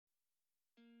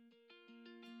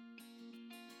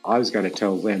I was going to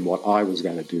tell them what I was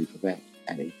going to do for them.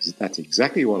 And that's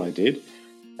exactly what I did.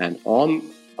 And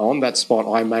on that spot,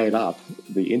 I made up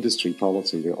the industry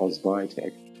policy, the Oz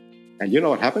Biotech. And you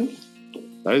know what happened?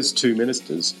 Those two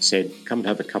ministers said, come and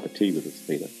have a cup of tea with us,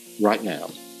 Peter, right now.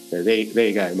 So there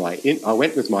you go. I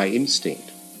went with my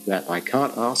instinct that I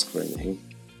can't ask for anything.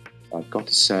 I've got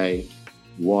to say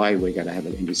why we're going to have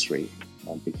an industry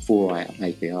before I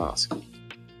make the ask.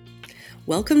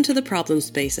 Welcome to the Problem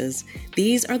Spaces.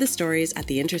 These are the stories at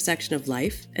the intersection of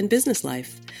life and business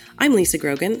life. I'm Lisa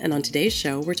Grogan, and on today's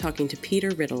show, we're talking to Peter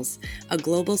Riddles, a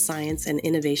global science and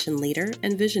innovation leader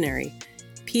and visionary.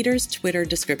 Peter's Twitter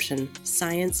description,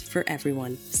 Science for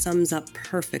Everyone, sums up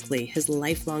perfectly his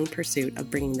lifelong pursuit of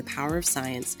bringing the power of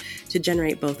science to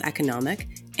generate both economic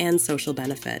and social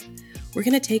benefit. We're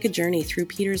going to take a journey through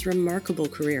Peter's remarkable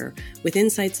career with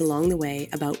insights along the way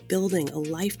about building a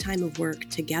lifetime of work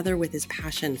together with his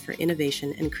passion for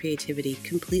innovation and creativity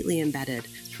completely embedded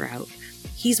throughout.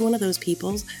 He's one of those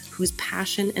people whose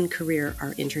passion and career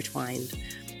are intertwined.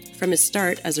 From his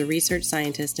start as a research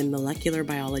scientist in molecular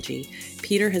biology,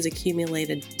 Peter has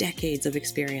accumulated decades of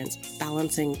experience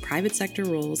balancing private sector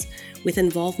roles with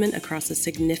involvement across a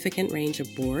significant range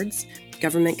of boards,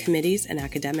 government committees, and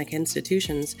academic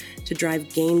institutions to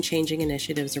drive game-changing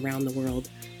initiatives around the world.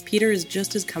 Peter is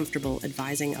just as comfortable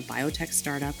advising a biotech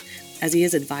startup as he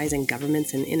is advising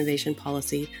governments in innovation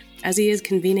policy, as he is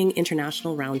convening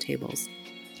international roundtables.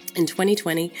 In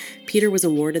 2020, Peter was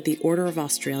awarded the Order of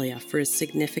Australia for his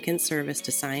significant service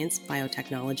to science,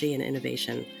 biotechnology, and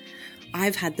innovation.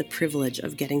 I've had the privilege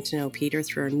of getting to know Peter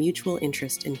through our mutual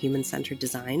interest in human-centered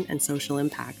design and social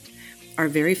impact. Our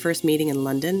very first meeting in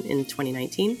London in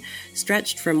 2019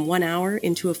 stretched from 1 hour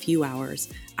into a few hours,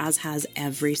 as has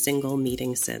every single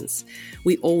meeting since.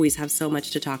 We always have so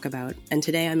much to talk about, and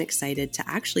today I'm excited to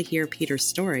actually hear Peter's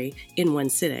story in one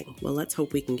sitting. Well, let's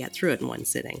hope we can get through it in one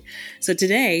sitting. So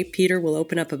today, Peter will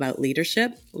open up about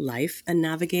leadership, life, and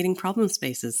navigating problem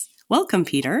spaces. Welcome,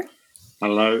 Peter.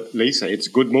 Hello, Lisa. It's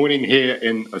good morning here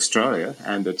in Australia,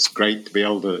 and it's great to be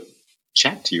able to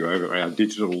chat to you over our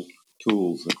digital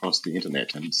tools across the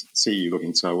internet and see you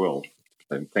looking so well.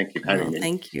 So thank you for having me.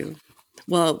 Thank you.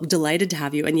 Well, delighted to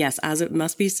have you. And yes, as it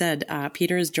must be said,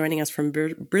 Peter is joining us from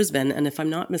Brisbane. And if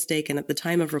I'm not mistaken, at the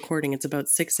time of recording, it's about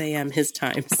 6 a.m. his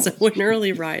time. So an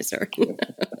early riser.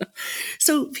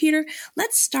 So, Peter,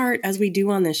 let's start, as we do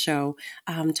on this show,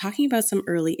 talking about some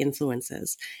early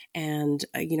influences. And,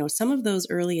 some of those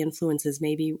early influences,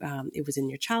 maybe it was in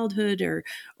your childhood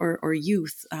or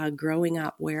youth growing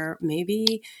up, where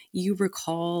maybe you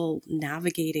recall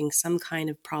navigating some kind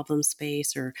of problem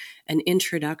space or an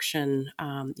introduction,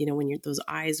 when you're those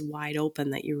eyes wide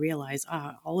open that you realize,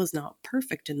 all is not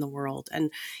perfect in the world.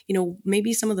 And,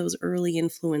 maybe some of those early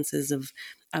influences of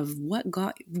what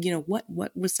got, what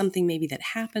was something maybe that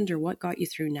happened or what got you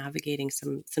through navigating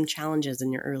some challenges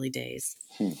in your early days.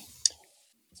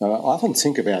 So I often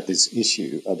think about this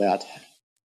issue about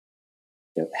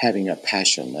having a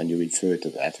passion, and you refer to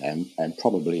that, and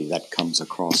probably that comes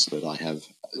across that I have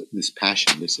this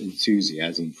passion, this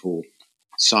enthusiasm for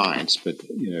science, but,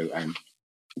 and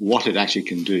what it actually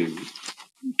can do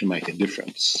to make a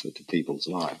difference to people's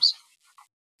lives.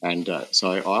 And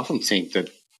so I often think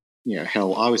that,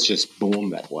 hell, I was just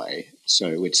born that way.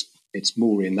 So it's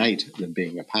more innate than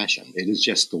being a passion. It is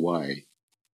just the way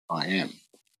I am.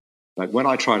 But when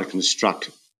I try to construct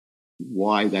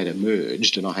why that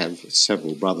emerged, and I have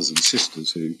several brothers and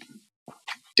sisters who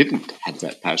didn't have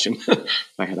that passion,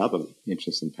 they had other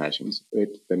interests and passions,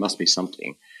 there must be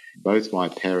something. Both my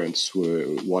parents were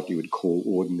what you would call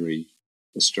ordinary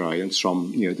Australians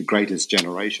from, the greatest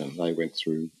generation. They went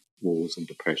through wars and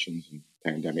depressions and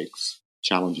pandemics,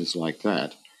 challenges like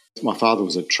that. My father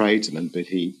was a tradesman, but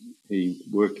he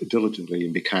worked diligently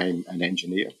and became an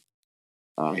engineer.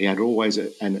 He had always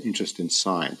an interest in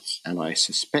science, and I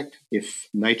suspect if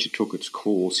nature took its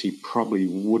course, he probably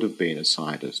would have been a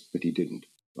scientist, but he didn't,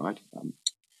 right?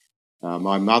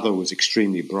 My mother was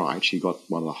extremely bright. She got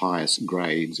one of the highest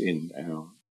grades in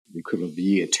the equivalent of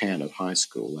year 10 of high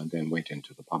school, and then went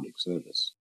into the public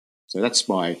service. So that's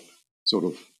my sort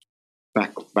of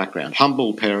background.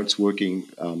 Humble parents working,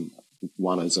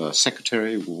 one as a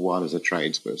secretary, one as a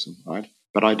tradesperson, right?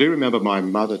 But I do remember my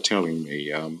mother telling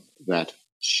me that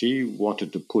she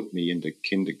wanted to put me into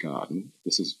kindergarten.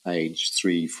 This is age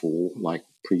 3, 4, like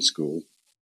preschool.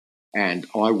 And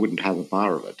I wouldn't have a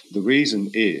bar of it. The reason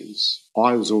is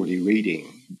I was already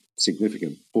reading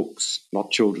significant books, not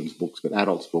children's books, but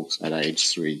adults' books at age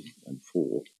 3 and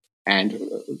 4. And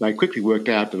they quickly worked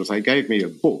out that if they gave me a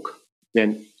book,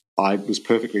 then I was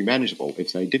perfectly manageable.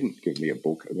 If they didn't give me a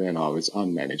book, then I was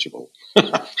unmanageable.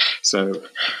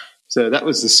 So that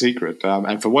was the secret.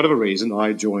 And for whatever reason,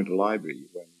 I joined a library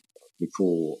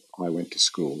before I went to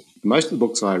school. Most of the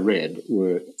books I read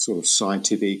were sort of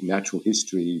scientific, natural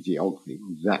history, geography,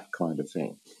 that kind of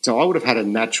thing. So I would have had a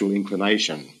natural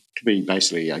inclination to be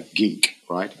basically a geek,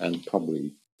 right? And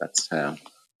probably that's how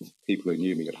people who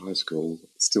knew me at high school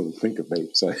still think of me.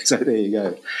 So there you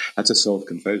go. That's a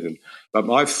self-confession. But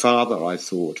my father, I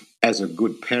thought, as a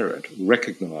good parent,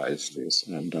 recognised this.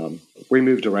 And we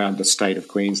moved around the state of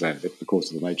Queensland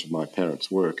because of the nature of my parents'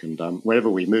 work. And wherever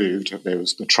we moved, there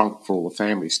was the trunk for all the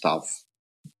family stuff.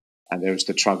 And there was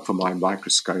the trunk for my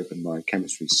microscope and my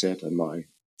chemistry set and my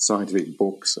scientific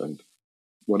books and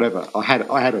whatever. I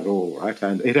had it all, right?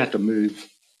 And it had to move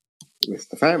with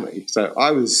the family. So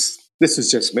this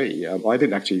was just me. I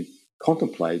didn't actually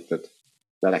contemplate that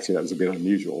was a bit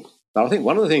unusual. But I think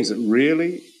one of the things that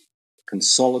really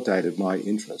consolidated my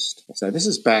interest, so this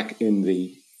is back in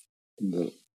the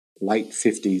late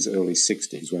 50s, early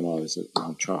 60s when I was a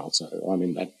young child. So I'm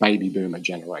in that baby boomer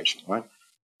generation, right?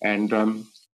 And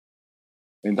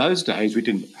in those days, we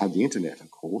didn't have the internet, of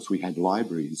course. We had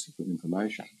libraries for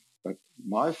information. But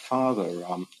my father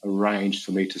arranged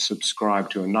for me to subscribe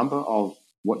to a number of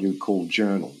what you would call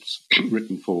journals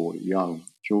written for young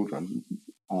children.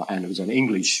 And it was in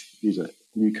English, these are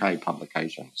UK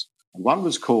publications. And one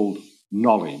was called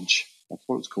Knowledge. That's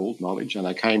what it's called, Knowledge. And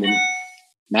they came in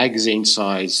magazine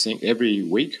size thing every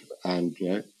week and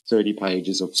 30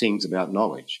 pages of things about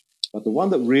knowledge. But the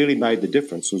one that really made the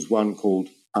difference was one called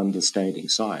Understanding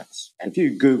Science. And if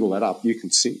you Google that up, you can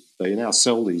see they now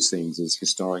sell these things as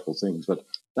historical things, but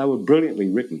they were brilliantly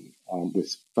written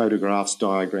with photographs,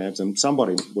 diagrams, and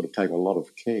somebody would have taken a lot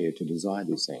of care to design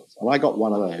these things. And I got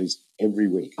one of those every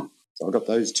week. So I got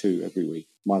those two every week.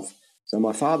 So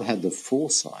my father had the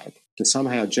foresight to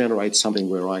somehow generate something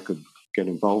where I could get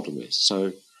involved in this.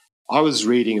 So I was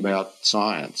reading about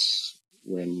science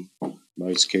when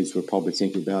most kids were probably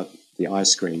thinking about the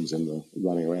ice creams and the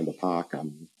running around the park.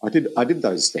 I did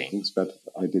those things, but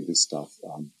I did this stuff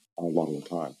a lot of the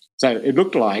time. So it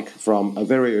looked like from a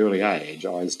very early age,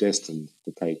 I was destined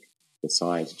to take the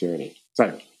science journey.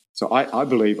 So I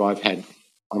believe I've had,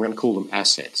 I'm going to call them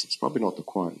assets. It's probably not the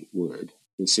quite word.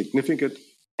 The significant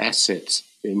assets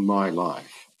in my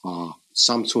life are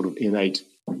some sort of innate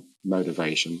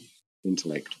motivation,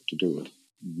 intellect to do it,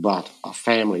 but a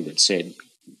family that said,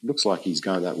 looks like he's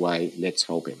going that way, let's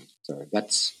help him. So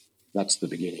that's the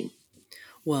beginning.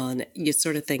 Well, and you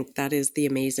sort of think that is the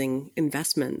amazing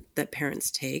investment that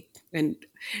parents take. And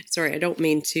sorry, I don't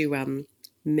mean to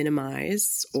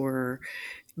minimize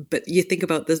but you think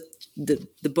about the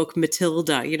book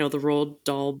Matilda, the Roald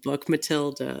Dahl book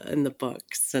Matilda and the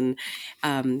books. And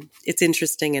it's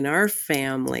interesting in our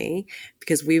family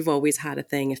because we've always had a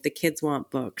thing. If the kids want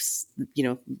books,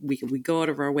 we go out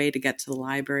of our way to get to the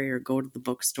library or go to the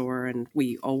bookstore, and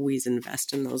we always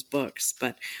invest in those books.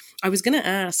 But I was going to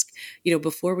ask,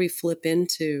 before we flip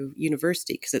into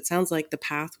university, because it sounds like the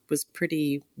path was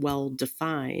pretty well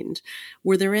defined.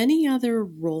 Were there any other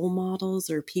role models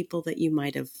or people that you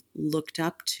might have looked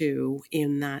up to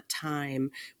in that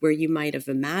time where you might have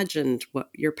imagined what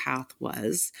your path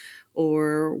was?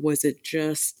 Or was it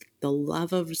just the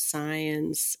love of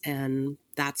science and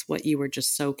that's what you were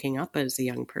just soaking up as a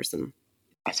young person?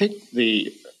 I think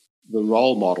the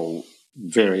role model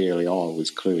very early on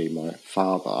was clearly my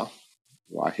father,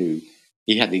 right, who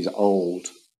he had these old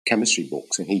chemistry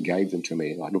books and he gave them to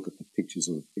me and I look at the pictures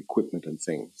of equipment and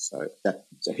things.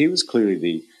 So he was clearly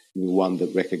the one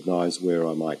that recognised where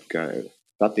I might go.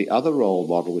 But the other role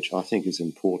model, which I think is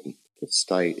important to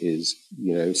state, is,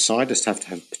 scientists have to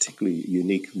have particularly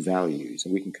unique values,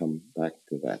 and we can come back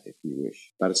to that if you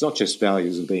wish. But it's not just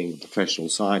values of being a professional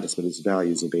scientist, but it's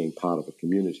values of being part of a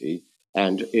community.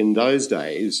 And in those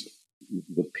days,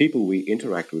 the people we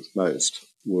interact with most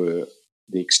were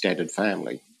the extended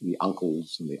family, the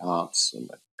uncles and the aunts and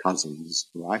the cousins,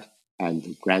 right, and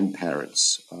the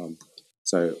grandparents.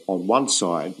 So on one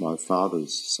side, my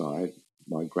father's side,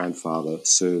 my grandfather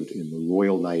served in the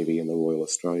Royal Navy and the Royal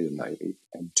Australian Navy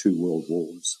and 2 world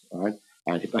wars, right?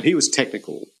 But he was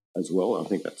technical as well. I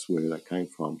think that's where that came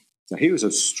from. So he was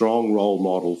a strong role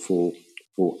model for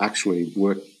actually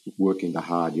working the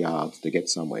hard yards to get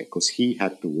somewhere, because he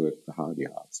had to work the hard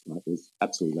yards, right? There's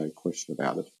absolutely no question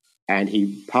about it. And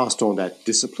he passed on that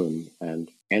discipline and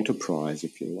enterprise,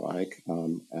 if you like,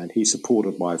 and he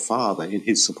supported my father in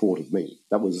his support of me.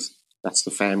 That's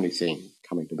the family thing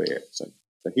coming to bear. So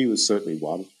he was certainly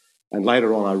one. And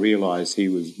later on, I realised he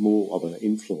was more of an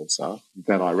influencer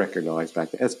than I recognised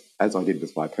back then, as I did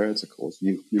with my parents, of course.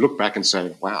 You look back and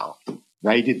say, wow,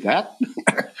 they did that?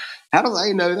 How do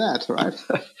they know that, right?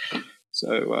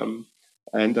 So,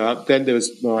 and then there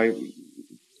was my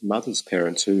mother's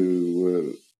parents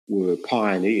who were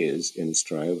pioneers in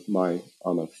Australia.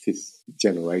 I'm a fifth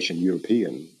generation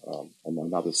European on my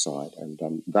mother's side, and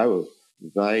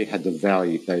they had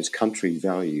those country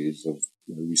values of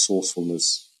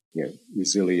resourcefulness,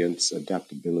 resilience,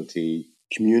 adaptability,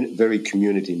 very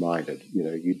community minded.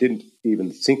 You didn't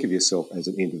even think of yourself as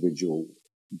an individual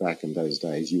back in those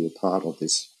days. You were part of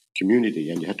this community,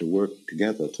 and you had to work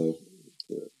together to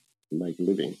make a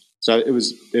living. So it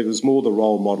was more the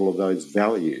role model of those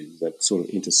values that sort of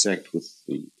intersect with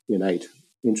the innate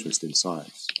interest in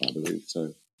science, I believe.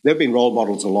 So there have been role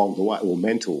models along the way, or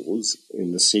mentors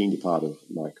in the senior part of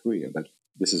my career, but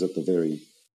this is at the very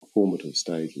formative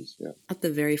stages. Yeah. At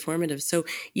the very formative. So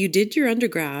you did your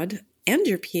undergrad and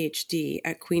your PhD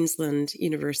at Queensland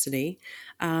University.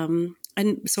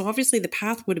 And so obviously the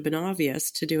path would have been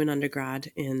obvious to do an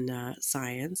undergrad in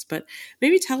science, but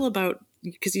maybe tell about,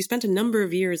 because you spent a number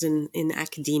of years in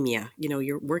academia,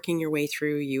 you're working your way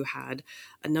through, you had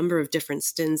a number of different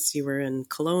stints. You were in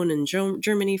Cologne and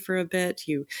Germany for a bit,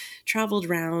 you traveled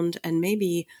around, and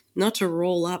maybe not to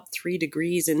roll up 3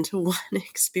 degrees into one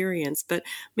experience, but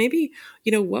maybe,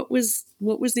 what was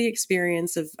the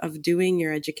experience of doing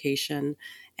your education,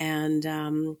 and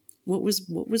what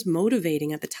was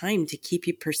motivating at the time to keep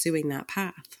you pursuing that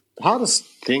path? The hardest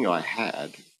thing I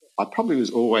probably was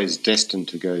always destined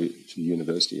to go to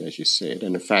university, as you said.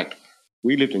 And in fact,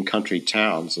 we lived in country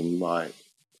towns, and my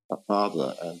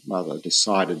father and mother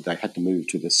decided they had to move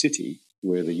to the city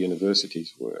where the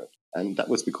universities were. And that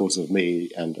was because of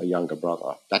me and a younger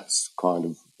brother. That's kind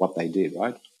of what they did,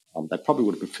 right? They probably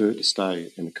would have preferred to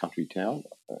stay in a country town.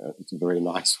 It's a very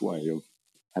nice way of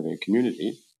having a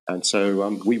community. And so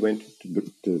we went to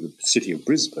the city of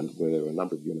Brisbane, where there were a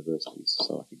number of universities,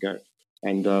 so I could go.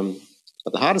 And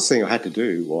but the hardest thing I had to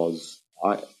do was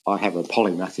I have a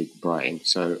polymathic brain,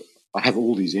 so I have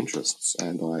all these interests,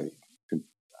 and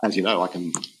as you know, I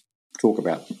can talk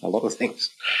about a lot of things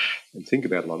and think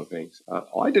about a lot of things.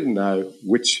 I didn't know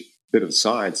which bit of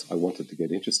science I wanted to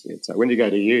get interested in. So when you go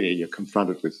to uni, you're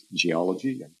confronted with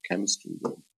geology and chemistry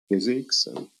and physics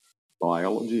and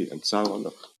biology and so on.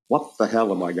 What the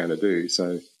hell am I going to do?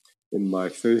 So in my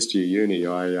first year uni,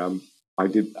 I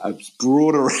did a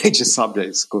broader range of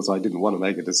subjects because I didn't want to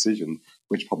make a decision,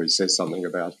 which probably says something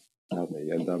about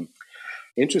me. And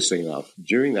interesting enough,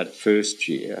 during that first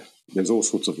year, there's all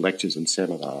sorts of lectures and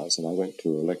seminars, and I went to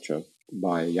a lecture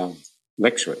by a young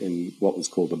lecturer in what was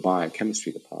called the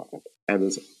biochemistry department. And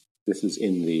this was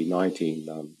in the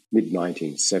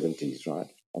mid-1970s, right?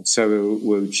 And so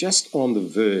we're just on the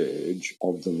verge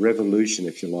of the revolution,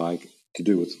 if you like, to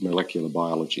do with molecular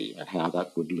biology and how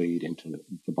that would lead into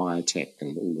the biotech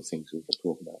and all the things we'll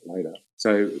talk about later.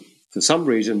 So for some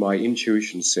reason, my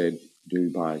intuition said do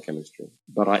biochemistry.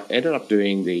 But I ended up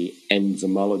doing the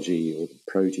enzymology or the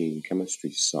protein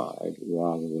chemistry side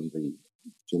rather than the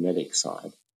genetic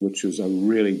side, which was a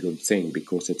really good thing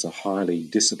because it's a highly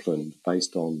disciplined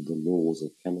based on the laws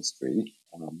of chemistry.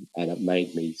 And it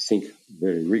made me think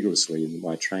very rigorously in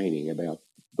my training about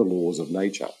the laws of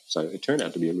nature. So it turned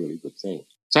out to be a really good thing.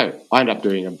 So I ended up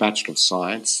doing a Bachelor of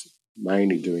Science,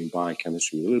 mainly doing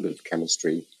biochemistry, a little bit of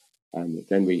chemistry. And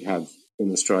then we have,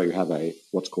 in Australia, we have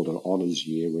what's called an honours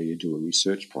year where you do a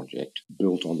research project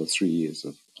built on the 3 years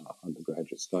of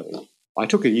undergraduate study. I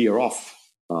took a year off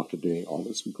after doing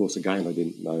honours because, again, I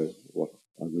didn't know what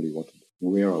I really wanted,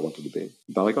 where I wanted to be.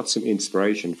 But I got some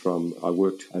inspiration I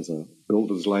worked as a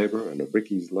builder's labourer and a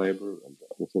brickies labourer and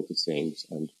all sorts of things,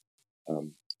 and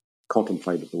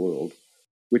contemplated the world,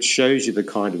 which shows you the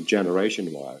kind of generation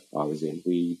I was in.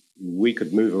 We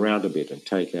could move around a bit and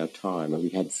take our time, and we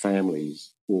had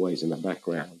families always in the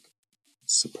background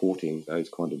supporting those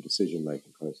kind of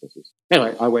decision-making processes.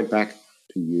 Anyway, I went back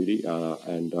to uni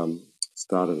and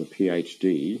started a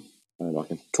PhD, and I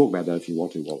can talk about that if you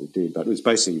want to, what we did, but it was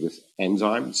basically with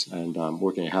enzymes and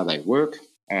working out how they work.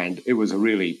 And it was a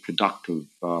really productive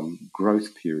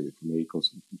growth period for me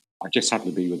because I just happened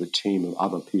to be with a team of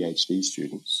other PhD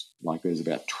students. Like there's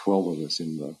about 12 of us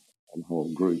in the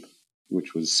whole group,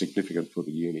 which was significant for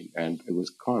the uni. And it was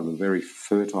kind of a very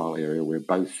fertile area where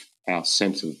both our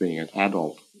sense of being an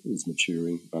adult was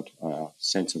maturing, but our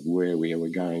sense of where we were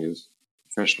going as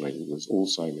professionally was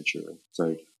also maturing.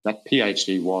 So that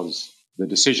PhD was the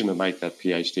decision to make that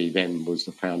PhD then was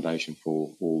the foundation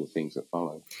for all the things that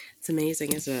followed. It's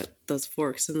amazing, isn't it? Those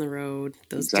forks in the road,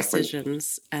 those Exactly.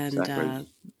 decisions, and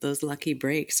those lucky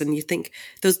breaks. And you think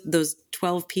those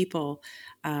 12 people,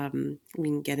 we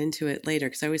can get into it later,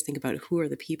 because I always think about who are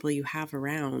the people you have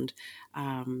around.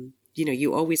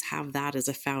 You always have that as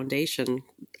a foundation.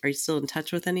 Are you still in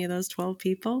touch with any of those 12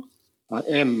 people? I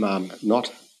am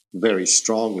not very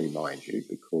strongly, mind you,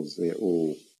 because they've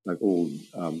all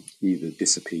either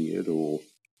disappeared or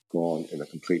gone in a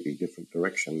completely different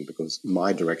direction, because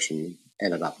my direction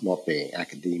ended up not being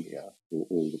academia for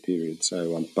all the period.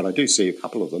 So, but I do see a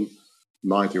couple of them.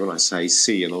 Mind you, when I say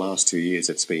see in the last 2 years,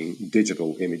 it's been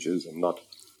digital images and not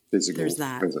physical There's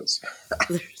that. presence.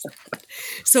 There's that.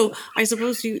 So I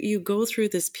suppose you go through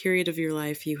this period of your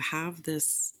life, you have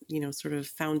this, sort of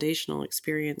foundational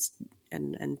experience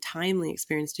and timely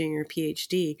experience doing your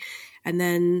PhD. And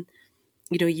then,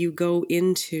 you go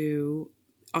into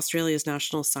Australia's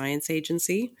National Science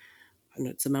Agency, and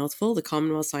it's a mouthful, the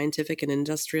Commonwealth Scientific and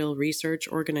Industrial Research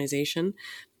Organization.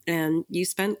 And you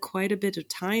spent quite a bit of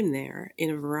time there in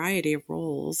a variety of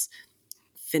roles,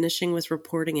 finishing with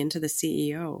reporting into the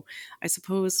CEO. I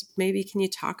suppose maybe can you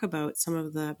talk about some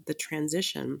of the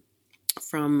transition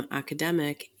from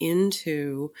academic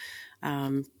into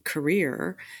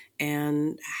career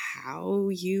and how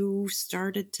you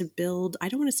started to build, I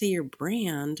don't want to say your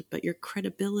brand, but your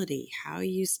credibility, how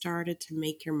you started to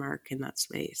make your mark in that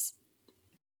space?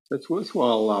 It's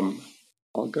worthwhile.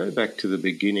 I'll go back to the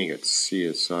beginning at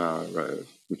CSIRO,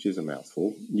 which is a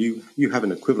mouthful. You have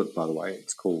an equivalent, by the way.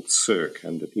 It's called CIRC,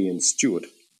 and Ian Stewart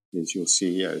is your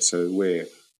CEO. So we're,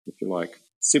 if you like,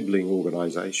 sibling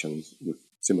organisations with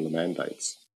similar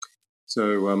mandates.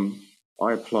 So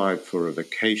I applied for a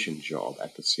vacation job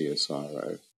at the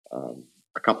CSIRO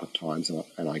a couple of times,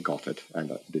 and I got it,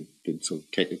 and I did sort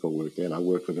of technical work there, and I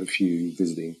worked with a few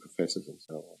visiting professors and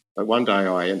so on. But one day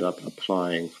I ended up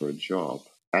applying for a job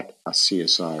at a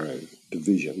CSIRO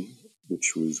division,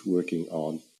 which was working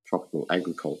on tropical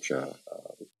agriculture,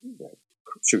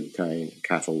 sugarcane,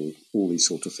 cattle, all these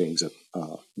sorts of things that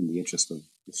are in the interest of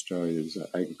Australia's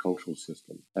agricultural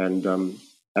system. And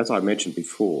as I mentioned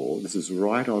before, this is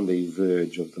right on the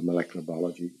verge of the molecular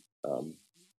biology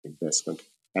investment.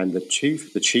 And the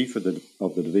chief of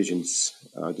the divisions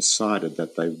decided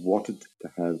that they wanted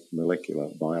to have molecular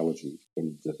biology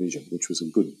in the division, which was a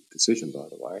good decision, by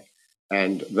the way.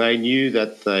 And they knew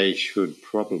that they should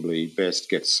probably best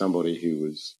get somebody who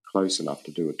was close enough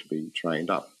to do it to be trained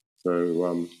up.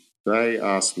 So they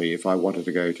asked me if I wanted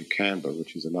to go to Canberra,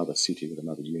 which is another city with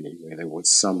another uni, where there was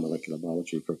some molecular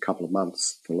biology for a couple of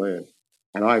months to learn.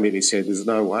 And I immediately said, there's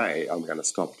no way I'm going to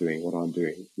stop doing what I'm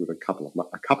doing with a couple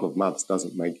of months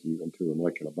doesn't make you into a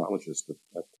molecular biologist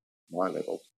at my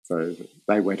level. So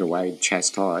they went away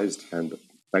chastised, and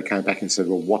they came back and said,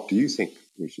 well, what do you think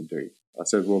we should do? I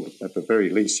said, well, at the very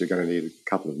least, you're going to need a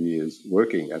couple of years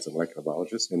working as a molecular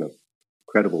biologist in a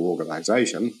credible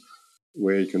organisation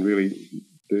where you can really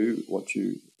do what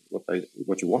you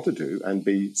want to do and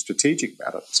be strategic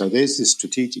about it. So there's this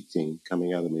strategic thing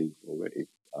coming out of me already.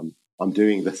 I'm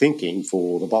doing the thinking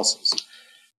for the bosses.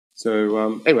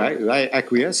 So anyway, they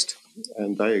acquiesced,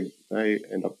 and they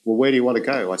end up, well, where do you want to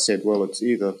go? I said, well, it's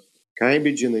either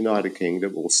Cambridge in the United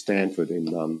Kingdom or Stanford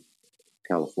in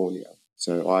California.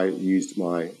 So I used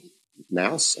my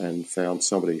nous and found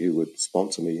somebody who would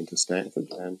sponsor me into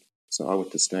Stanford. And so I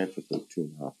went to Stanford for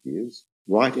 2.5 years,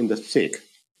 right in the thick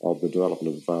of the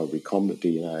development of recombinant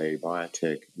DNA,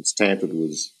 biotech. And Stanford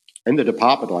was, in the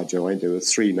department I joined, there were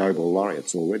 3 Nobel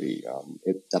laureates already.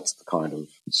 That's the kind of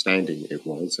standing it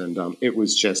was. And it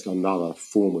was just another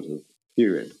formative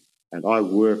period. And I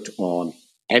worked on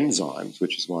enzymes,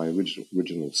 which is my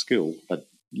original skill, but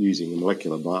using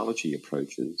molecular biology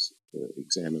approaches to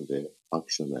examine their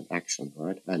function and action,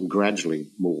 right? And gradually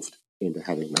morphed into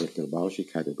having molecular biology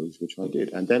capabilities, which I did.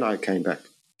 And then I came back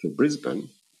to Brisbane,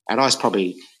 and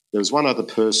there was one other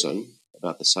person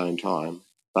about the same time,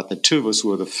 but the two of us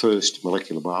were the first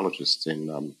molecular biologists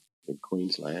in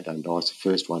Queensland, and I was the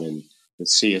first one in the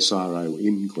CSIRO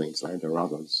in Queensland. There are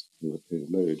others who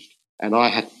emerged. And I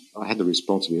had the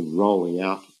responsibility of rolling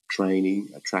out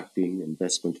training, attracting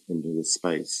investment into this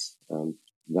space.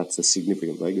 That's a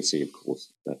significant legacy, of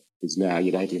course, that is now,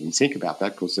 you don't even think about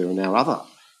that because there are now other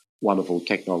wonderful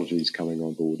technologies coming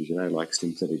on board, as you know, like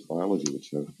synthetic biology,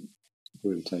 which are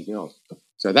really taking off.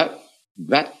 So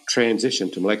that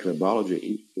transition to molecular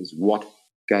biology is what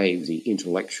gave the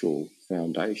intellectual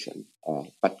foundation.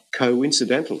 But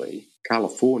coincidentally,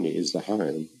 California is the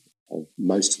home of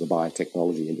most of the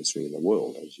biotechnology industry in the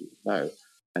world, as you know,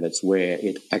 and it's where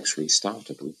it actually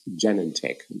started with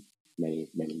Genentech many,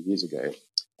 many years ago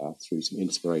through some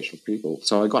inspirational people.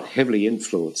 So I got heavily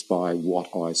influenced by what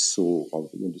I saw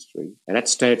of the industry. And at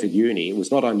Stanford Uni, it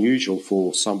was not unusual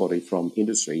for somebody from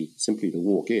industry simply to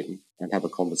walk in and have a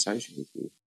conversation with you,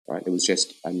 right? It was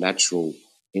just a natural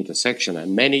intersection.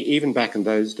 And many, even back in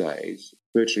those days,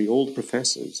 virtually all the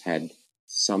professors had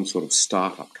some sort of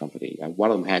startup company. And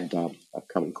one of them had a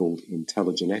company called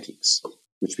Intelligenetics,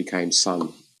 which became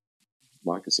Sun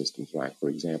Microsystems, right, for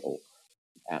example.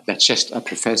 That's just a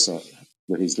professor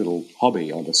with his little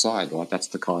hobby on the side, right? That's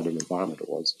the kind of environment it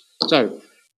was. So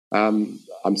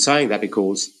I'm saying that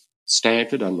because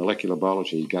Stanford and molecular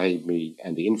biology gave me,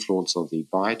 and the influence of the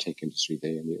biotech industry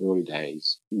there in the early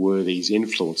days were these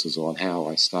influences on how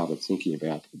I started thinking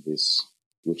about this,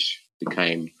 which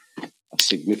became a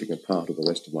significant part of the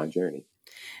rest of my journey.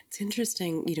 It's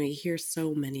interesting, you hear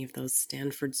so many of those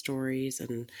Stanford stories,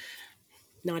 and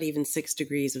not even 6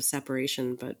 degrees of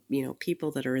separation, but,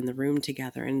 people that are in the room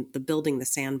together and the building the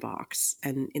sandbox.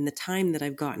 And in the time that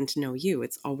I've gotten to know you,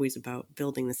 it's always about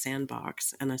building the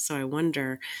sandbox. And so I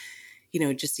wonder,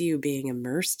 just you being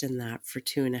immersed in that for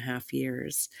 2.5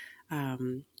 years,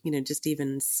 just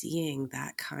even seeing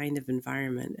that kind of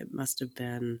environment, it must have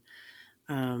been,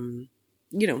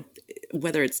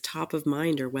 whether it's top of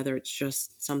mind or whether it's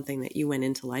just something that you went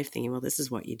into life thinking, well, this is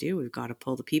what you do. We've got to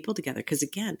pull the people together. Because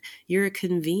again, you're a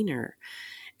convener.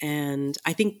 And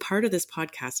I think part of this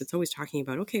podcast, it's always talking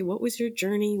about, okay, what was your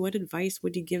journey? What advice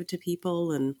would you give to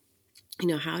people? And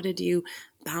how did you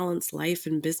balance life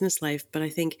and business life? But I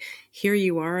think here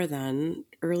you are then,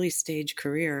 early stage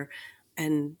career.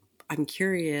 And I'm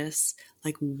curious,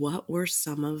 like, what were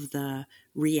some of the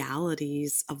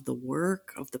realities of the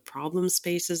work, of the problem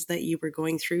spaces that you were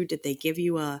going through? Did they give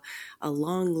you a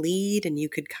long lead and you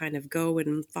could kind of go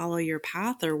and follow your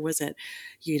path? Or was it,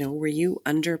 were you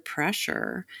under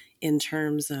pressure in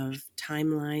terms of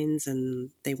timelines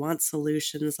and they want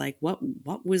solutions? Like,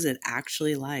 what was it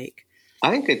actually like?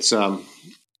 I think it's,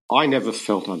 I never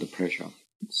felt under pressure,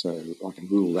 so I can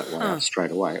rule that one out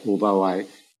straight away, although I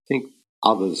think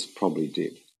others probably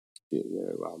did.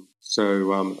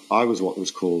 I was what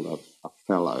was called a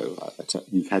fellow.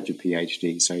 You've had your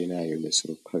PhD, so now you're in this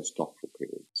sort of postdoctoral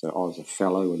period. So I was a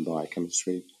fellow in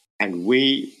biochemistry, and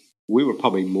we were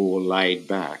probably more laid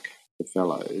back, the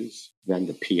fellows, than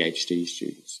the PhD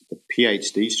students. The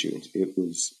PhD students, it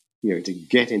was, to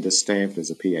get into Stanford as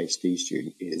a PhD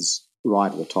student is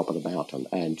right at the top of the mountain,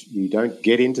 and you don't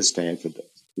get into Stanford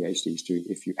as a PhD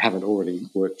student if you haven't already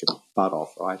worked your butt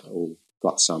off, right, or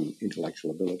got some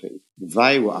intellectual ability.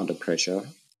 They were under pressure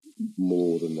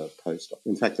more than the postdocs.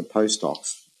 In fact, the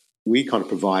postdocs, we kind of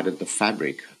provided the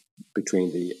fabric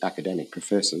between the academic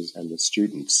professors and the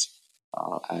students,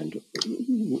 and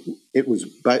it was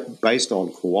based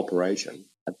on cooperation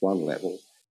at one level.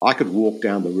 I could walk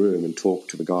down the room and talk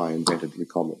to the guy who invented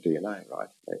recombinant DNA, right?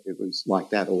 It was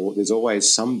like that. Or there's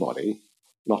always somebody,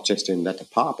 not just in that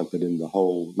department, but in the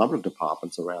whole number of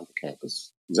departments around the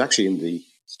campus. It was actually in the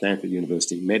Stanford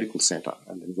University Medical Center,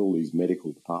 and there's all these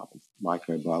medical departments,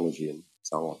 microbiology and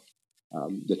so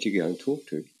on, that you go and talk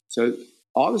to. So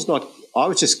I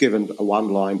was just given a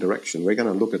one-line direction. We're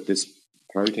going to look at this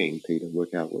protein, Peter,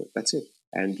 work out work. That's it.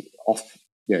 And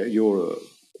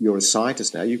you're a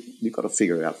scientist now. You've got to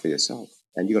figure it out for yourself,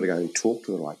 and you've got to go and talk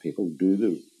to the right people,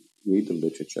 read the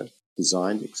literature,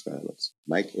 design the experiments,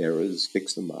 make errors,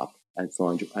 fix them up, and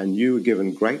and you were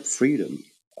given great freedom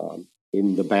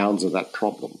in the bounds of that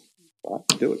problem, right,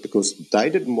 to do it, because they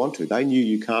didn't want to. They knew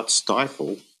you can't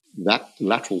stifle that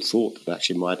lateral thought that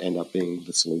actually might end up being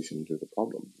the solution to the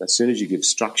problem. As soon as you give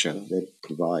structure,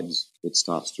 it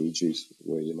starts to reduce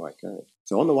where you might go.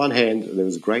 So on the one hand, there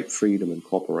was great freedom and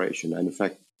cooperation, and in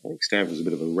fact, I think Stanford was a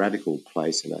bit of a radical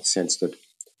place in that sense that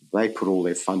they put all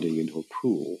their funding into a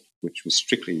pool, which was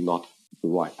strictly not the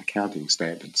right accounting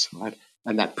standards, right?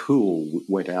 And that pool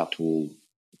went out to all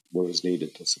what was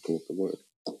needed to support the work.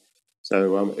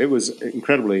 So it was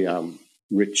incredibly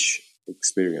rich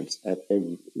experience at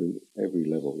every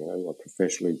level,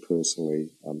 professionally, personally.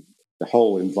 The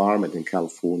whole environment in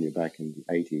California back in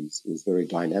the 80s was very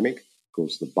dynamic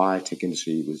because the biotech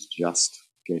industry was just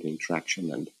getting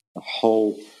traction, and the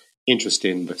whole interest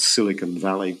in the Silicon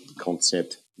Valley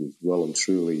concept was well and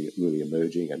truly really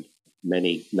emerging, and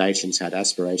many nations had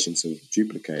aspirations of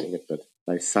duplicating it, but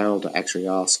they failed to actually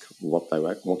ask what they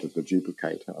wanted to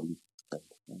duplicate. And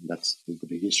that's the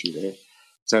big issue there.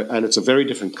 So, and it's a very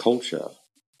different culture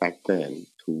back then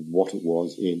to what it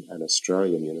was in an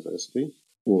Australian university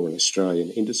or an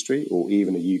Australian industry or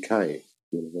even a UK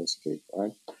university,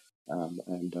 right?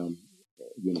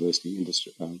 University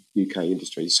industry, UK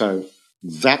industry. So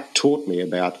that taught me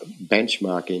about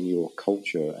benchmarking your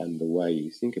culture and the way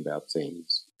you think about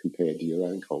things compared to your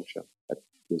own culture. That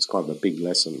was kind of a big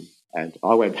lesson. And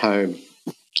I went home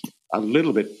a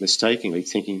little bit mistakenly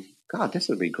thinking, God, this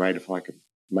would be great if I could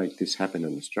make this happen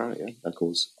in Australia. Of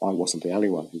course, I wasn't the only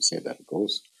one who said that, of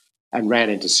course, and ran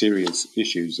into serious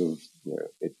issues of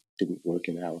it didn't work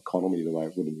in our economy the way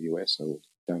it would in the US, or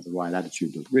don't have the right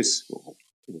attitude to risk or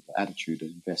attitude to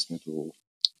investment or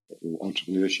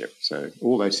entrepreneurship. So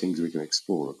all those things we can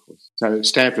explore, of course. So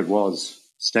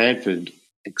Stanford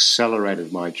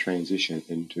accelerated my transition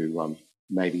into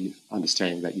maybe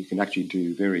understanding that you can actually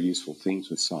do very useful things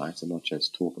with science and not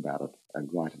just talk about it and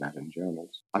write about it in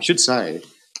journals. I should say,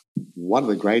 one of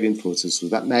the great influences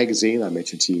was that magazine I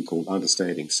mentioned to you called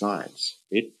Understanding Science.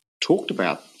 It talked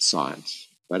about science,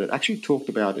 but it actually talked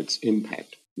about its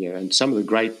impact. Yeah, and some of the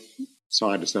great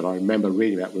scientists that I remember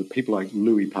reading about were people like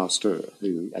Louis Pasteur,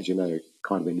 who, as you know,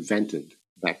 kind of invented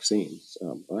vaccines,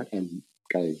 right, and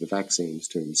gave the vaccines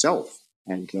to himself.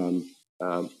 And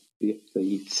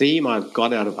the theme I've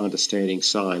got out of Understanding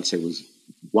Science, it was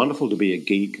wonderful to be a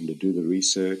geek and to do the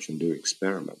research and do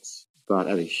experiments. But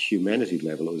at a humanity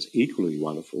level, it was equally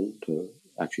wonderful to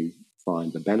actually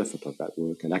find the benefit of that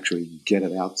work and actually get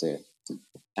it out there.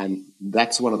 And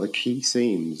that's one of the key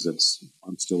themes that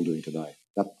I'm still doing today.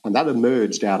 And that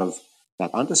emerged out of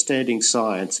that understanding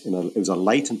science. It was a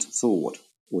latent thought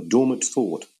or dormant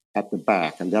thought at the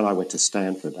back. And then I went to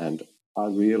Stanford and I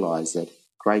realized that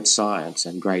great science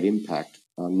and great impact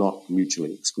are not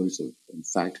mutually exclusive. In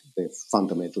fact, they're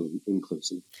fundamentally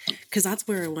inclusive. Because that's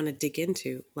where I want to dig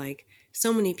into. Like,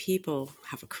 so many people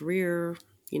have a career,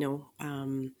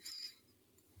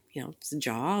 it's a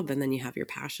job, and then you have your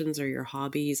passions or your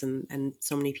hobbies, and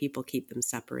so many people keep them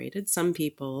separated. Some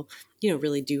people,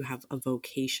 really do have a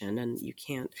vocation, and you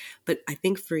can't. But I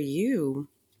think for you,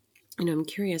 I'm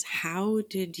curious, how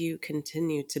did you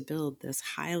continue to build this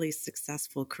highly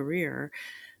successful career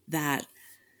that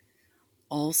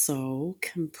also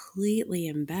completely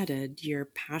embedded your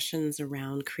passions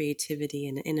around creativity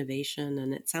and innovation?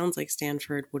 And it sounds like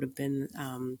Stanford would have been,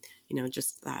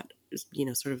 just that,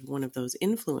 sort of one of those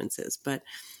influences. But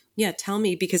yeah, tell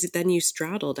me, because then you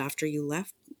straddled after you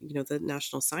left, the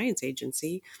National Science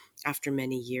Agency after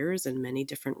many years and many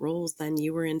different roles, then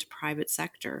you were into private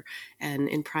sector. And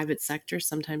in private sector,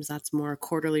 sometimes that's more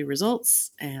quarterly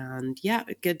results and yeah,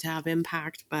 good to have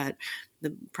impact, but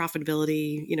the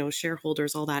profitability,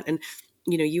 shareholders, all that. And,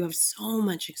 you have so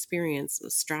much experience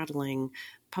straddling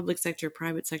public sector,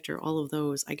 private sector, all of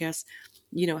those. I guess,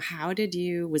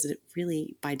 was it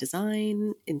really by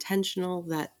design, intentional,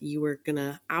 that you were going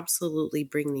to absolutely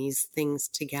bring these things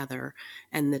together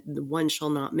and that the one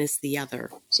shall not miss the other?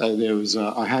 So there was,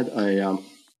 I had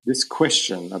this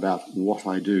question about what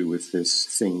I do with this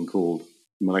thing called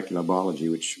molecular biology,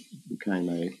 which became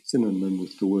a synonym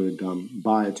with the word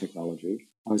biotechnology.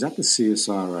 I was at the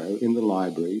CSIRO in the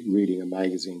library reading a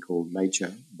magazine called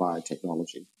Nature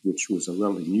Biotechnology, which was a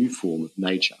relatively new form of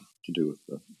nature to do with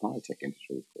the biotech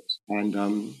industry, of course.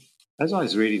 And as I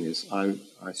was reading this, I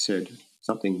said,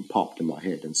 something popped in my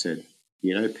head and said,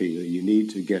 Peter, you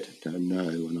need to get to know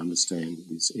and understand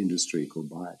this industry called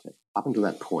biotech. Up until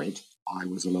that point, I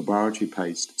was a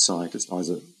laboratory-based scientist. I was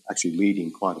actually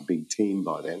leading quite a big team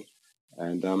by then.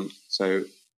 And so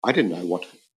I didn't know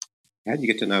how do you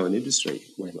get to know an industry?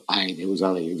 Well, there was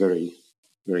only a very,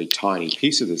 very tiny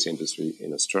piece of this industry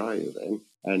in Australia then.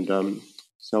 And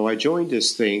so I joined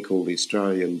this thing called the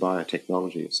Australian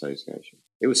Biotechnology Association.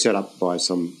 It was set up by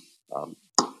some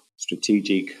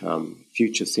strategic,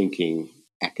 future-thinking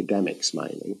academics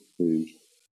mainly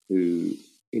who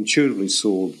intuitively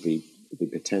saw the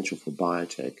potential for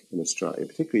biotech in Australia,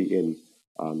 particularly in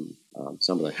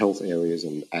some of the health areas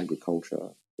and agriculture,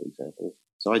 for example.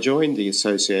 So I joined the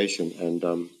association,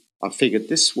 and I figured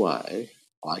this way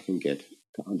I can get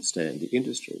to understand the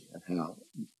industry and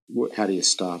how do you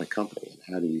start a company, and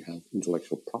how do you have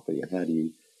intellectual property, and how do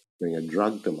you bring a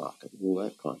drug to market, all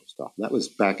that kind of stuff. And that was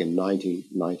back in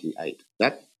 1998.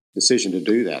 That decision to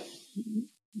do that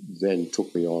then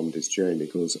took me on this journey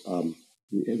because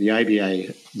the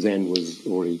ABA then was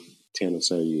already 10 or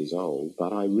so years old,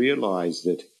 but I realized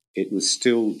that it was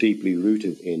still deeply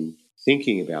rooted in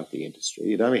thinking about the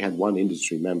industry. It only had one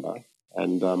industry member,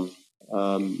 and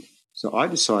so I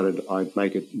decided I'd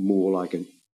make it more like an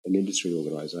industry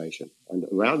organisation. And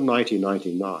around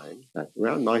 1999,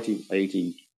 around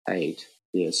 1988,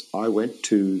 yes, I went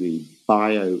to the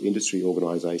Bio-Industry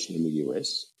Organisation in the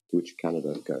US, to which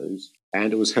Canada goes,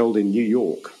 and it was held in New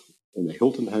York, in the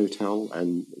Hilton Hotel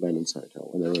and Lennon's Hotel,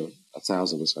 and there were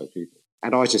 1,000 or so people.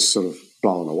 And I was just sort of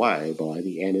blown away by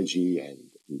the energy and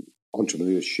the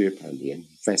entrepreneurship and the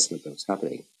investment that was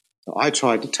happening. So I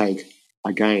tried to take,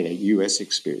 again, a US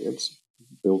experience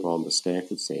built on the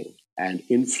Stanford thing and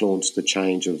influence the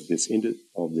change of this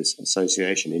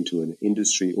association into an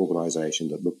industry organisation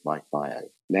that looked like bio.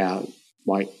 Now,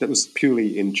 that was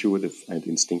purely intuitive and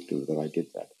instinctive that I did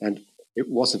that. And it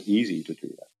wasn't easy to do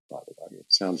that. by the way. It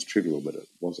sounds trivial, but it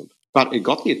wasn't. But it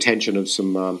got the attention of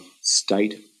some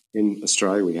state. In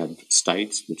Australia, we have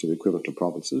states, which are equivalent to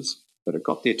provinces, but it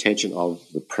got the attention of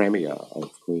the Premier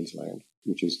of Queensland,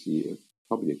 which is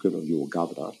probably the equivalent of your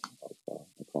governor of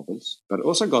a province. But it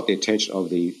also got the attention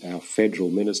of our Federal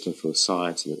Minister for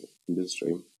Science and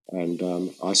Industry. And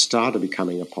I started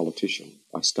becoming a politician.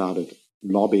 I started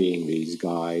lobbying these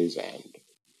guys and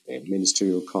their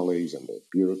ministerial colleagues and their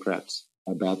bureaucrats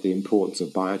about the importance of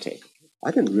biotech.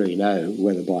 I didn't really know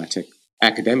whether biotech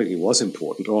academically was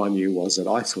important. All I knew was that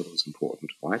I thought it was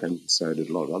important, right? And so did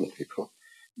a lot of other people.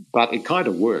 But it kind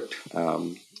of worked.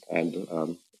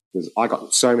 Because I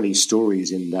got so many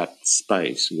stories in that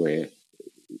space where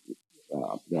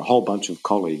there are a whole bunch of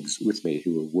colleagues with me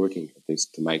who were working at this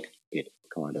to make it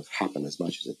kind of happen as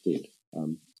much as it did.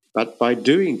 But by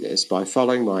doing this, by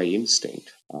following my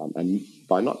instinct, and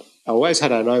by not, I always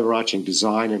had an overarching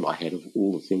design in my head of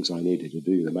all the things I needed to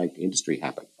do to make the industry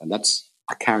happen. And that's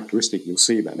a characteristic you'll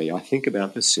see about me. I think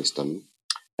about the system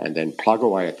and then plug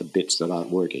away at the bits that aren't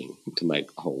working to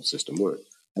make the whole system work.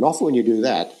 And often when you do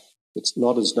that, it's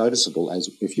not as noticeable as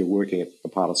if you're working at a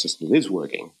part of the system that is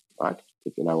working, right?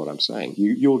 If you know what I'm saying.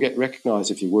 You'll get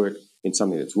recognized if you work in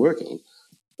something that's working.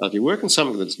 But if you work in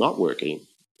something that's not working,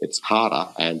 it's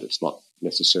harder and it's not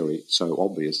necessarily so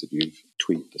obvious that you've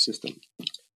tweaked the system.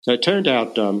 So it turned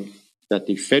out that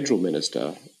the federal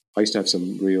minister, I used to have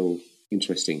some real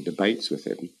interesting debates with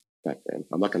him back then.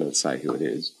 I'm not going to say who it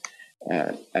is.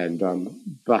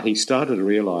 But he started to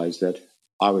realise that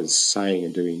I was saying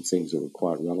and doing things that were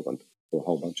quite relevant for a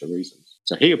whole bunch of reasons.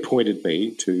 So he appointed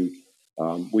me to,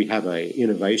 we have an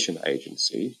innovation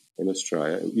agency in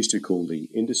Australia. It used to be called the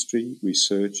Industry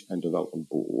Research and Development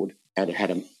Board, and it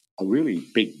had a really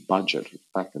big budget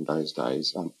back in those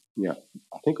days.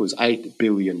 I think it was $8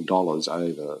 billion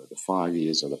over the 5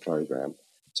 years of the program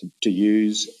to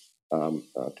use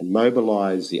to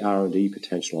mobilise the R&D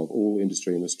potential of all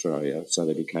industry in Australia so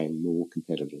they became more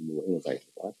competitive and more innovative.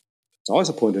 Right? So I was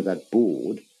appointed to that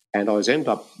board, and I ended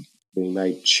up being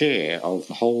made chair of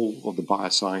the whole of the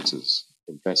biosciences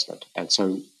investment. And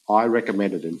so I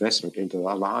recommended investment into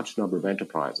a large number of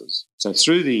enterprises. So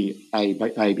through the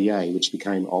ABA, which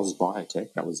became Oz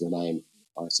Biotech, that was the name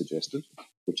I suggested,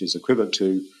 which is equivalent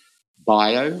to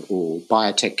Bio or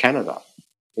Biotech Canada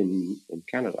in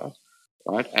Canada,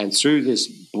 right? And through this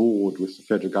board with the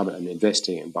federal government and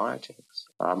investing in biotechs,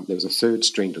 there was a third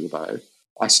string to the bow.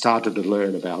 I started to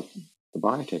learn about the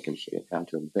biotech industry and how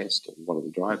to invest and what are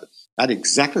the drivers. At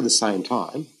exactly the same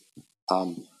time,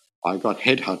 I got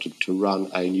headhunted to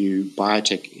run a new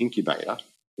biotech incubator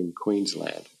in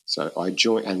Queensland. So I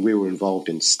joined, and we were involved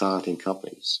in starting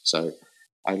companies. So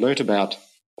I learnt about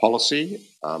policy,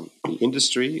 the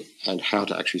industry, and how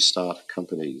to actually start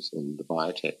companies in the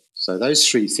biotech. So those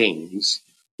three things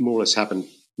more or less happened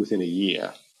within a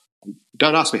year.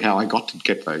 Don't ask me how I got to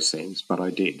get those things, but I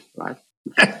did, right?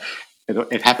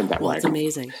 It happened that way. Well, it's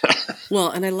amazing.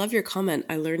 Well, and I love your comment.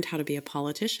 I learned how to be a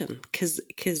politician because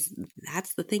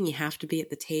that's the thing. You have to be at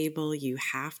the table. You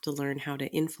have to learn how to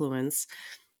influence,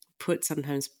 put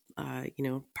sometimes,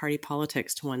 party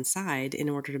politics to one side in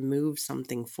order to move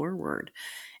something forward.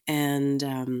 And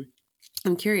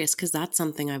I'm curious because that's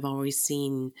something I've always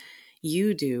seen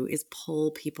you do is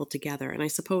pull people together. And I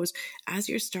suppose as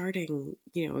you're starting,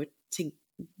 to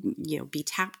be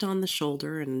tapped on the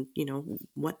shoulder and,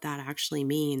 what that actually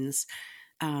means.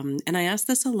 And I ask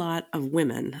this a lot of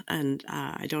women, and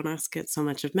I don't ask it so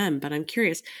much of men, but I'm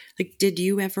curious, did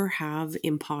you ever have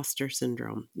imposter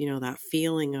syndrome? That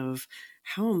feeling of,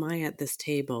 how am I at this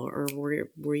table? Or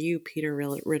were you, Peter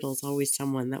Riddles, always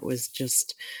someone that was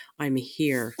just, I'm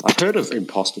here? I've heard of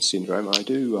imposter syndrome. I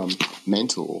do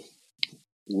mentor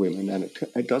women, and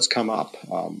it does come up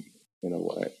in a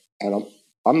way. And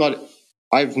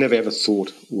I've never ever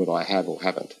thought whether I have or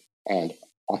haven't. And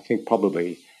I think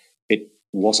probably it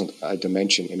wasn't a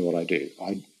dimension in what I do.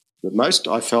 The most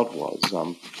I felt was,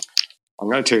 I'm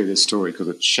going to tell you this story because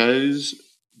it shows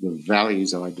the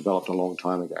values that I developed a long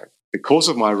time ago. Because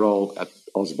of my role at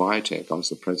Oz Biotech, I was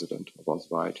the president of Oz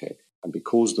Biotech, and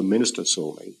because the minister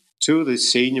saw me, two of the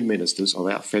senior ministers of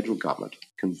our federal government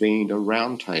convened a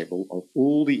roundtable of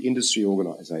all the industry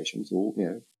organisations.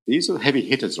 These are heavy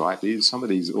hitters, right? Some of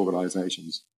these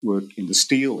organisations work in the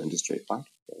steel industry, right?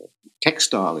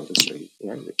 Textile industry,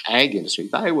 the ag industry.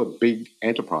 They were big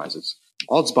enterprises.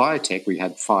 Oz Biotech, we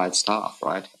had 5 staff,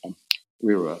 right?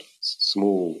 We were a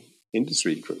small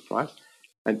industry group, right?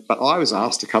 But I was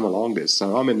asked to come along this.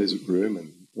 So I'm in this room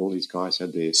and all these guys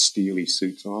had their steely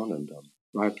suits on and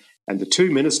right. And the two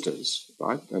ministers,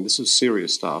 right, and this is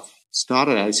serious stuff,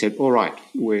 started out and said, all right,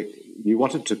 you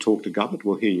wanted to talk to government?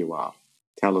 Well, here you are.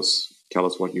 Tell us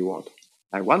what you want.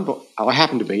 And I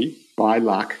happened to be, by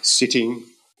luck, sitting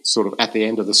sort of at the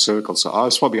end of the circle. So I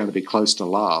was probably going to be close to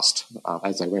last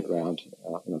as they went round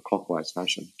in a clockwise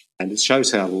fashion. And it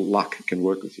shows how luck can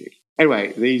work with you.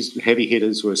 Anyway, these heavy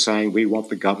hitters were saying, we want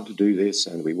the government to do this,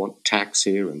 and we want tax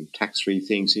here and tax-free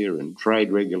things here and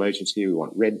trade regulations here. We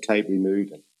want red tape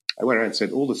removed. And I went around and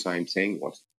said all the same thing,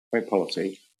 went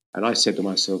policy. And I said to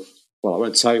myself, well, I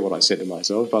won't say what I said to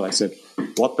myself, but I said,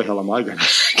 what the hell am I going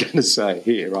to say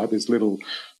here, right? This little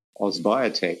Oz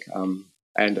Biotech.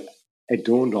 And it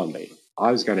dawned on me.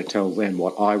 I was going to tell them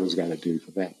what I was going to do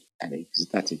for them. And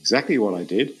that's exactly what I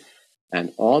did.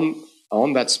 And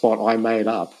on that spot, I made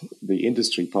up the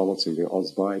industry policy, the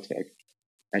Oz Biotech.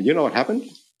 And you know what happened?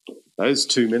 Those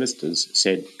two ministers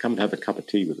said, come and have a cup of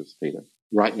tea with us, Peter,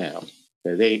 right now.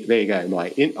 So there you go.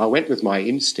 I went with my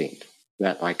instinct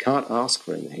that I can't ask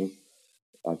for anything.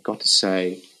 I've got to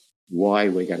say why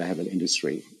we're going to have an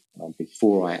industry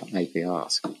before I make the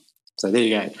ask. So there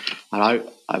you go. And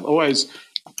I've always,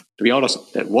 to be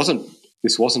honest,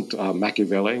 this wasn't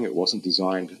Machiavellian. It wasn't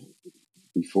designed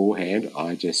beforehand.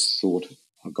 I just thought,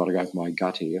 I've got to go with my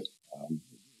gut here.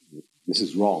 This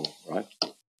is wrong, right?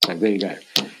 So there you go.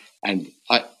 And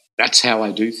that's how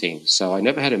I do things. So I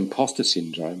never had imposter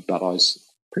syndrome, but I was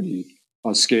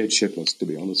scared shitless, to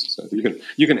be honest. So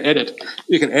you can edit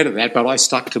that, but I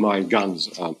stuck to my guns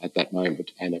at that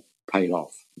moment, and it paid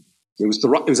off. It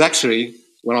was actually,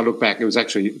 when I look back, it was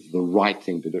actually the right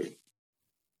thing to do.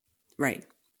 Right.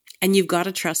 And you've got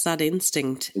to trust that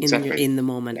instinct Exactly. in the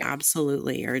moment. Yeah.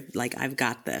 Absolutely. Or like, I've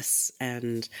got this,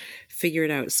 and figure it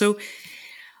out. So,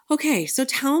 okay. So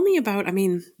tell me about,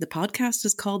 the podcast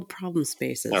is called Problem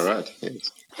Spaces. All right.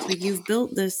 Yes. So you've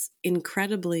built this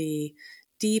incredibly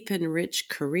deep and rich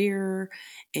career,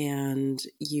 and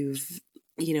you've,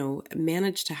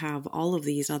 managed to have all of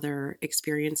these other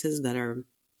experiences that are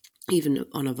even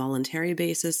on a voluntary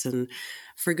basis and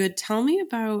for good. Tell me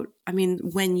about,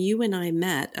 when you and I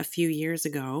met a few years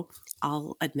ago,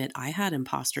 I'll admit I had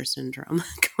imposter syndrome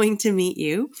going to meet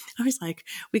you. I was like,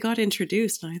 we got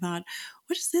introduced and I thought,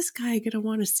 what is this guy going to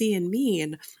want to see in me?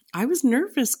 And I was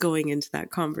nervous going into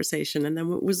that conversation. And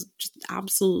then it was just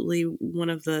absolutely one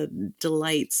of the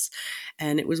delights,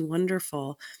 and it was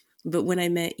wonderful. But when I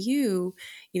met you,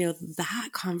 that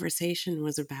conversation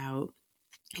was about,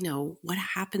 what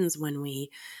happens when we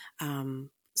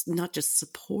not just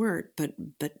support, but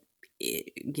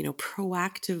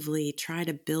proactively try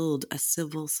to build a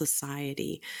civil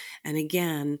society. And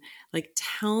again, like,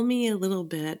 tell me a little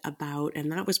bit about,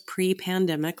 and that was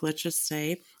pre-pandemic, let's just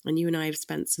say, and you and I have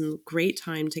spent some great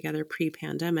time together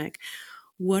pre-pandemic.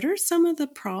 What are some of the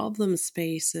problem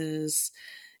spaces,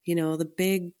 the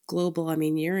big global,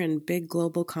 you're in big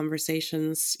global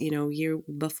conversations. You,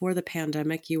 before the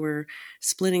pandemic, you were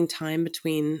splitting time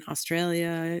between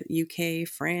Australia, UK,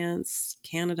 France,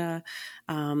 Canada,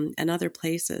 and other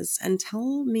places. And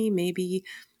tell me maybe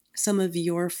some of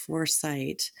your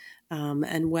foresight,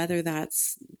 and whether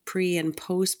that's pre and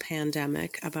post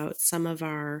pandemic, about some of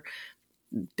our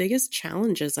biggest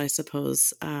challenges, I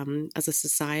suppose, as a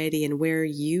society, and where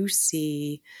you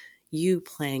see you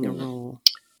playing a role.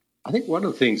 I think one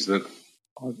of the things that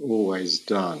I've always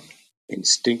done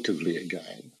instinctively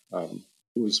again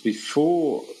was,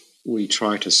 before we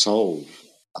try to solve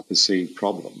a perceived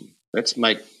problem, let's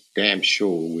make damn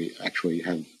sure we actually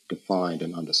have defined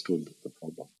and understood the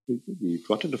problem. You've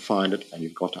got to define it and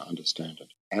you've got to understand it.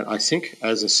 And I think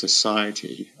as a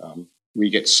society, we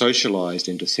get socialized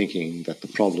into thinking that the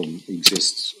problem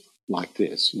exists like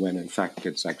this, when in fact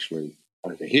it's actually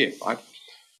over here, right?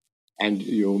 And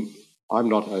I'm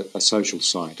not a social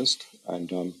scientist,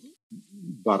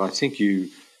 but I think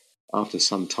after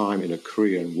some time in a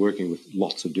career and working with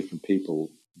lots of different people,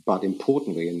 but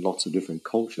importantly in lots of different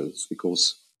cultures,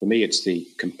 because for me it's the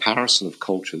comparison of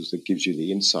cultures that gives you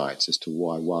the insights as to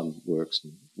why one works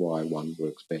and why one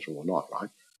works better or not, right?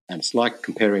 And it's like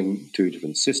comparing two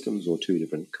different systems or two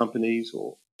different companies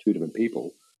or two different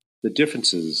people. The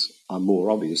differences are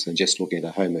more obvious than just looking at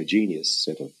a homogeneous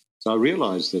set of. So I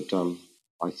realized that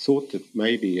I thought that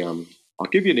maybe, I'll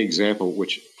give you an example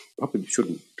which probably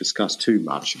shouldn't discuss too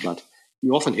much, but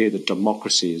you often hear that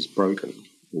democracy is broken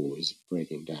or is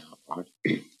breaking down, right?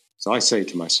 So I say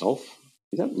to myself,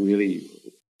 is that really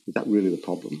the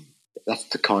problem? That's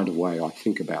the kind of way I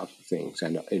think about things.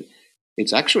 And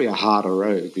it's actually a harder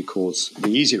road, because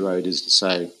the easy road is to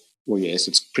say, well, yes,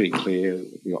 it's pretty clear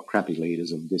we've got crappy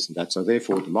leaders and this and that, so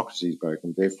therefore democracy is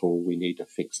broken, therefore we need to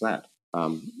fix that.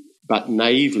 But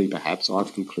naively, perhaps,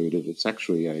 I've concluded it's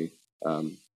actually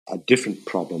a different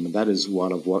problem, and that is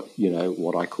one of what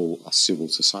I call a civil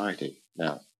society.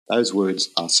 Now, those words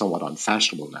are somewhat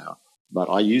unfashionable now, but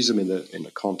I use them in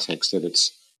the context that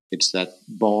it's that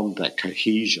bond, that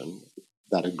cohesion,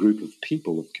 that a group of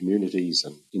people, of communities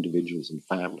and individuals and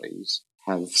families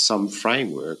have some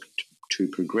framework to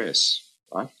progress,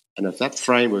 right? And if that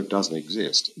framework doesn't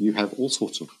exist, you have all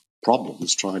sorts of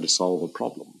problems trying to solve a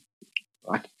problem,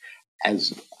 right?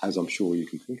 As I'm sure you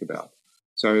can think about.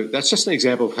 So that's just an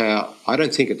example of how I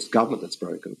don't think it's government that's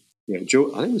broken. I think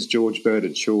it was George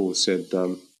Bernard Shaw said,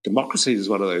 democracy is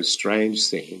one of those strange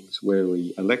things where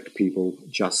we elect people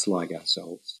just like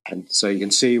ourselves. And so you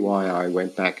can see why I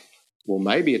went back, well,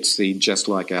 maybe it's the just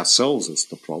like ourselves that's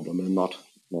the problem and not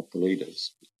the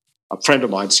leaders. A friend of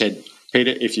mine said,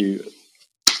 Peter, if you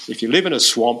live in a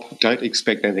swamp, don't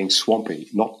expect anything swampy,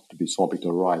 not to be swampy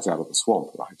to rise out of the swamp,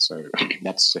 right? So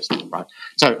that's just right.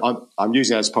 So I'm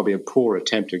using that as probably a poor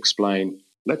attempt to explain,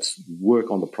 let's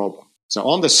work on the problem. So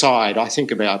on the side, I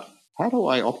think about how do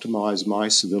I optimize my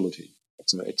civility?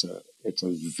 It's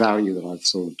a value that I've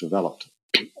sort of developed,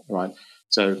 right?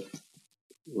 So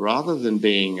rather than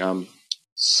being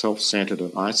self-centered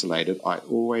and isolated, I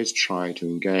always try to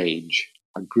engage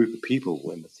a group of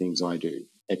people in the things I do.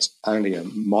 It's only a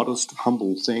modest,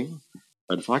 humble thing,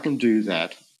 but if I can do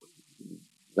that,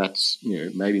 that's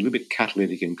maybe a little bit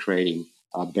catalytic in creating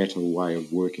a better way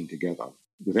of working together.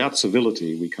 Without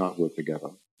civility, we can't work together,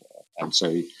 and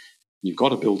so you've got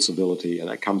to build civility, and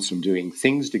that comes from doing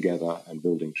things together and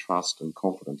building trust and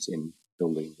confidence in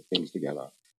building the things together.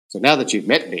 So now that you've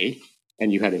met me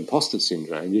and you had imposter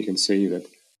syndrome, you can see that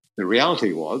the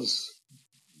reality was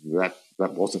that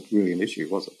wasn't really an issue,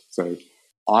 was it? So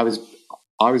I was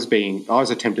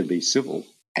attempting to be civil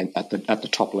and at the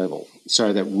top level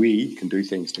so that we can do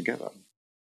things together.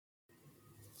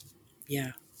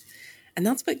 Yeah. And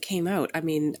that's what came out. I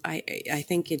mean, I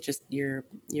think it just your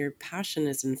passion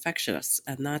is infectious,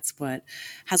 and that's what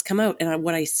has come out. And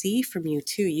what I see from you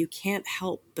too, you can't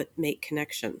help but make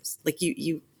connections. Like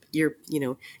you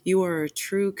are a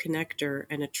true connector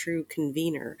and a true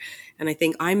convener. And I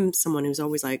think I'm someone who's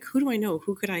always like, who do I know?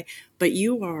 Who could I? But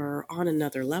you are on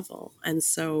another level. And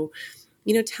so,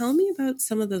 tell me about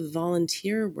some of the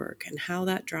volunteer work and how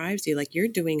that drives you. Like you're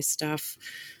doing stuff,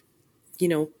 you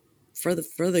know, for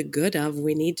the good of,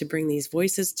 we need to bring these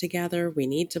voices together. We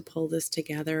need to pull this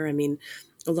together. I mean,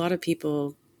 a lot of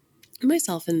people,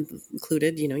 myself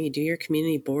included, you do your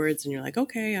community boards and you're like,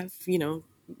 okay, I've,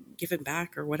 given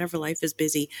back or whatever, life is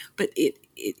busy, but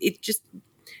it just,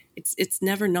 it's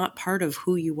never not part of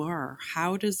who you are.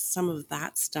 How does some of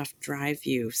that stuff drive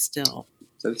you still?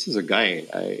 So this is again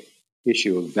a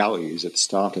issue of values that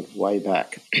started way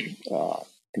back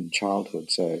in childhood.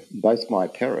 So both my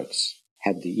parents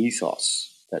had the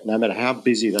ethos that no matter how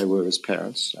busy they were as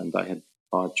parents, and they had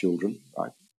 5 children,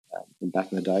 right? And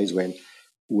back in the days when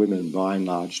women by and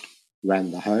large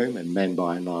ran the home and men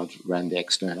by and large ran the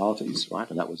externalities, right?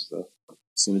 And that was the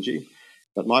synergy.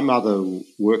 But my mother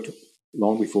worked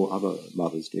long before other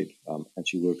mothers did, and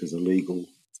she worked as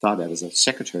started out as a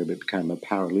secretary, but became a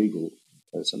paralegal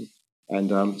person.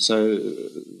 And so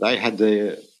they had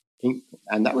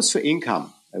and that was for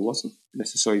income. It wasn't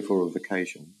necessarily for a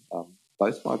vacation.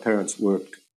 Both my parents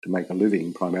worked to make a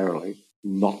living primarily,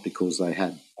 not because they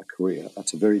had a career.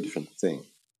 That's a very different thing.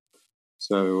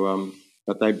 So,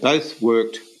 but they both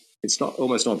worked. It's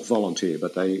almost not volunteer,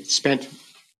 but they spent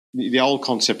the old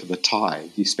concept of the tithe.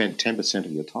 You spent 10%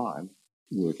 of your time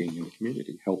working in the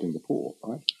community, helping the poor.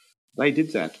 Right? They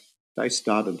did that. They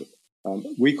started.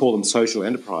 We call them social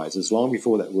enterprises. Long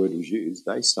before that word was used,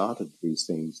 they started these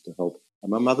things to help. And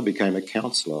my mother became a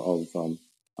counsellor of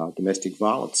domestic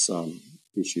violence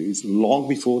issues long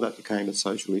before that became a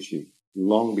social issue.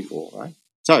 Long before, right?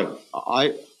 So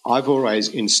I've always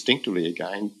instinctively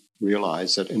again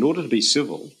realised that in order to be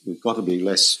civil, we've got to be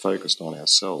less focused on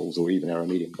ourselves or even our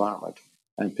immediate environment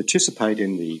and participate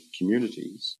in the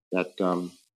communities that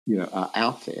are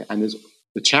out there. And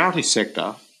the charity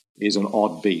sector is an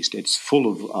odd beast. It's full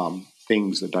of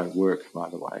things that don't work, by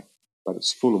the way, but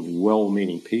it's full of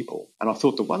well-meaning people. And I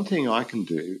thought the one thing I can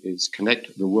do is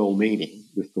connect the well-meaning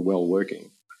with the well-working.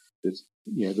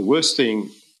 The worst thing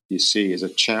you see is a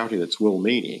charity that's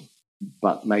well-meaning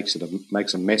but makes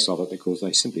a mess of it because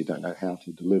they simply don't know how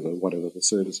to deliver whatever the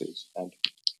service is. And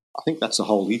I think that's the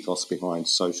whole ethos behind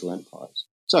social enterprise.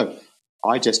 So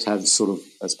I just have sort of,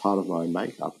 as part of my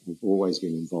makeup, have always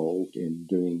been involved in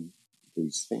doing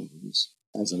these things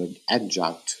as an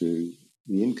adjunct to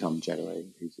the income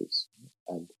generating pieces.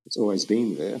 And it's always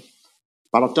been there.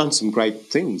 But I've done some great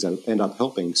things and end up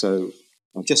helping. So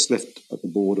I've just left at the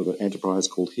board of an enterprise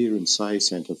called Hear and Say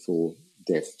Centre for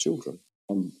Deaf Children.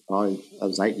 And that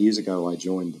was 8 years ago I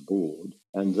joined the board.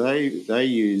 and they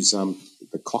use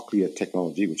the cochlear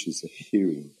technology, which is a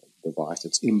hearing device.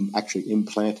 It's actually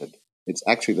implanted. It's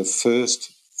actually the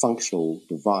first functional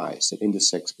device that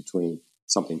intersects between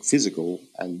something physical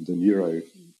and the neuro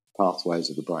pathways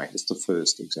of the brain. It's the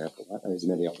first example, right? And there's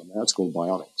many of them now. It's called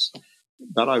bionics.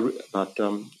 But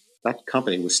that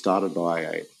company was started by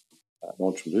an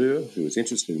entrepreneur who was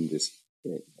interested in this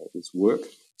work.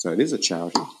 So it is a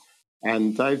charity,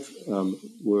 and they've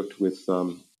worked with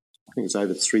I think it's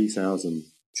over 3,000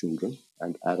 children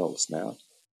and adults now.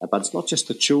 But it's not just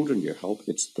the children you help;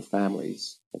 it's the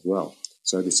families as well.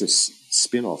 So there's this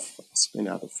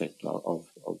spin-out effect of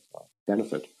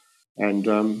benefit. And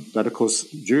but of course,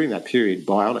 during that period,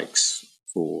 bionics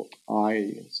for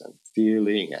eyes and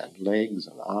feeling and legs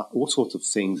and all sorts of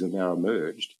things have now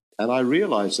emerged. And I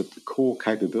realized that the core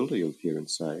capability of Hear and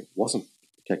Say wasn't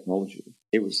technology.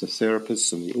 It was the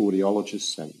therapists and the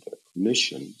audiologists and the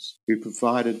clinicians who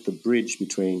provided the bridge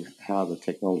between how the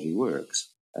technology works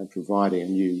and providing a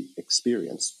new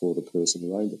experience for the person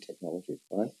who owned the technology,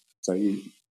 right? So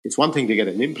it's one thing to get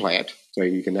an implant, so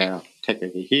you can now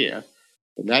technically hear,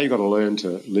 but now you've got to learn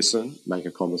to listen, make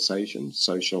a conversation,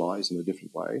 socialize in a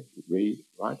different way, read,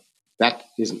 right? That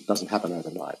doesn't happen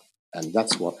overnight. And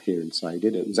that's what Hear and Say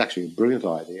did. It was actually a brilliant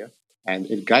idea. And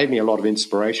it gave me a lot of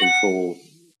inspiration for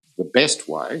the best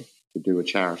way to do a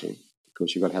charity,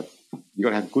 because you've got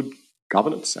to have good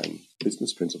governance and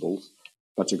business principles,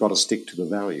 but you've got to stick to the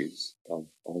values of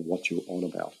what you're on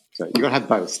about. So you've got to have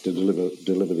both to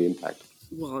deliver the impact.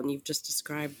 Well, and you've just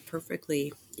described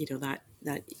perfectly,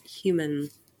 that human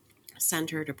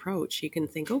centered approach. You can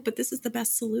think, oh, but this is the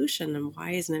best solution, and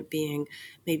why isn't it being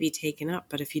maybe taken up?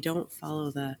 But if you don't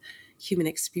follow the human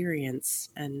experience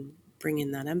and bring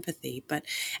in that empathy.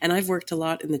 And I've worked a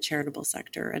lot in the charitable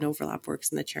sector, and Overlap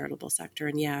works in the charitable sector.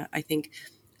 And yeah, I think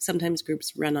sometimes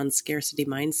groups run on scarcity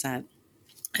mindset.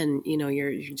 And,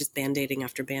 you're just band-aiding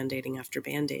after band-aiding after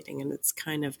band-aiding. And it's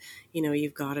kind of,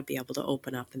 you've got to be able to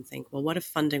open up and think, well, what if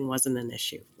funding wasn't an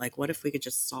issue? Like, what if we could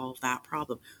just solve that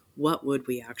problem? What would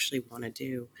we actually want to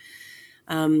do?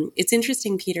 It's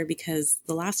interesting, Peter, because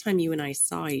the last time you and I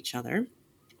saw each other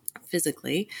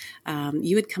physically,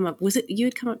 you had come up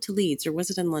to Leeds, or was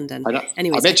it in London? I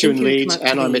met you in Leeds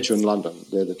and I met you in London.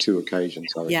 They're the two occasions.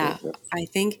 Yeah, I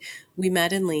think we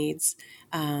met in Leeds,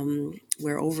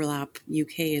 where Overlap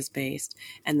UK is based,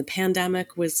 and the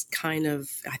pandemic was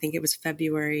I think it was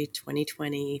February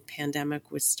 2020,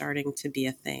 pandemic was starting to be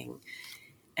a thing.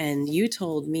 And you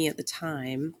told me at the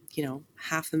time,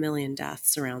 500,000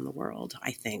 deaths around the world,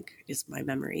 I think, is my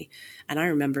memory. And I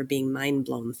remember being mind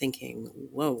blown, thinking,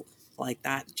 whoa, like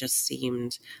that just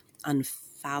seemed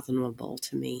unfathomable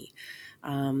to me.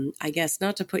 I guess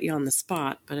not to put you on the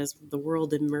spot, but as the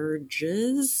world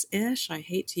emerges-ish, I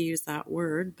hate to use that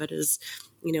word, but as,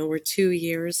 we're 2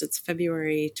 years, it's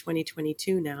February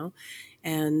 2022 now.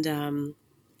 And,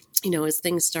 as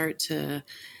things start to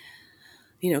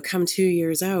come 2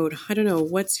 years out, I don't know,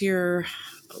 what's your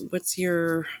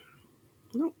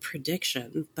not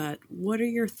prediction, but what are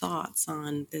your thoughts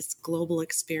on this global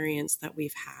experience that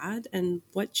we've had and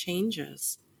what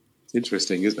changes? It's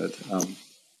interesting, isn't it?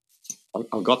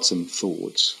 I've got some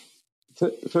thoughts.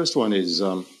 The first one is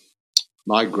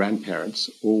my grandparents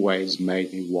always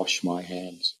made me wash my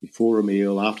hands before a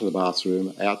meal, after the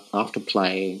bathroom, after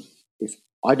playing. If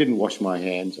I didn't wash my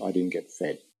hands, I didn't get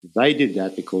fed. They did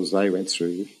that because they went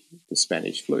through the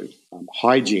Spanish flu.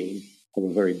 Hygiene at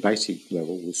a very basic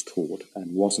level was taught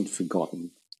and wasn't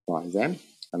forgotten by them,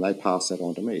 and they passed that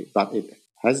on to me. But it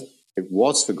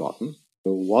was forgotten,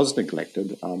 or was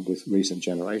neglected with recent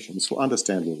generations for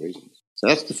understandable reasons. So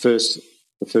that's the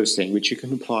first thing, which you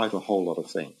can apply to a whole lot of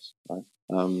things. Right?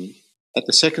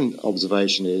 The second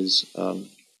observation is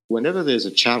whenever there's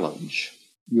a challenge,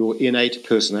 your innate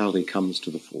personality comes to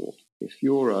the fore. If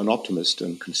you're an optimist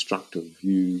and constructive,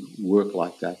 you work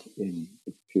like that in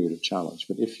a period of challenge.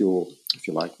 But if you're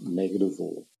like negative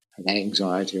or have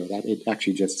anxiety or that, it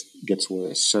actually just gets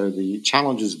worse. So the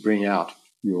challenges bring out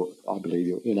your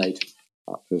innate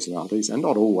personalities, and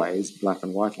not always black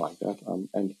and white like that.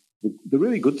 And the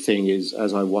really good thing is,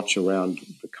 as I watch around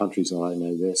the countries that I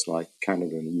know best, like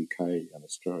Canada and the UK and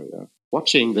Australia,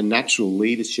 watching the natural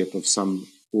leadership of some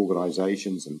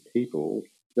organisations and people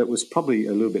that was probably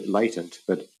a little bit latent,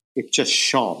 but it just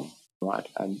shone, right?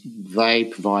 And they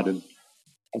provided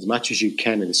as much as you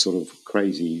can in this sort of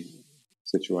crazy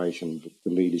situation,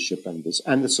 the leadership and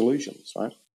the solutions,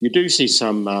 right? You do see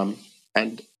some,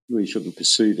 and we shouldn't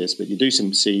pursue this, but you do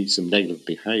see some negative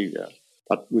behaviour.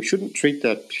 But we shouldn't treat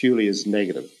that purely as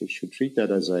negative. We should treat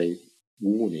that as a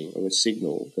warning or a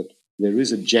signal that there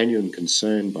is a genuine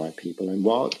concern by people. And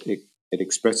while it it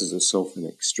expresses itself in an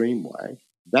extreme way,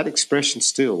 that expression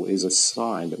still is a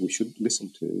sign that we should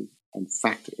listen to and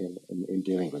factor in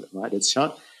dealing with it, right?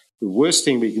 The worst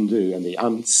thing we can do and the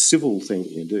uncivil thing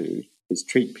we can do is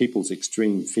treat people's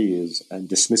extreme fears and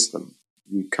dismiss them.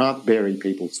 You can't bury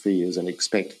people's fears and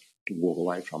expect to walk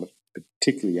away from it,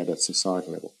 particularly at a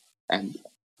societal level. And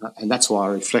that's why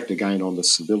I reflect again on the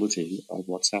civility of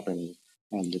what's happening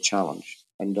and the challenge.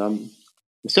 And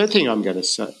the third thing I'm going to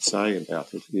say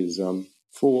about it is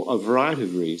for a variety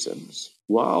of reasons,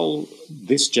 while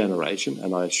this generation,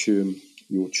 and I assume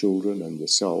your children and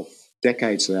yourself,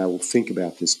 decades now will think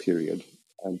about this period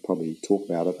and probably talk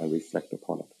about it and reflect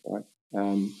upon it, right?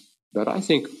 But I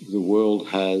think the world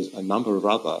has a number of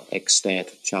other extant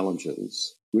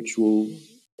challenges which will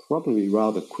probably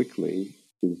rather quickly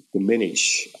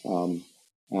diminish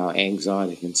our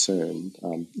anxiety and concern.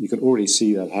 You can already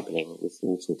see that happening with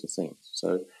all sorts of things.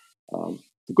 So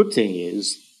the good thing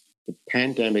is the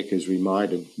pandemic has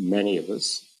reminded many of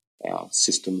us, our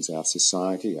systems, our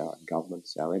society, our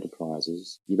governments, our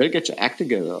enterprises, you better get your act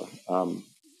together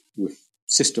with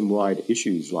system-wide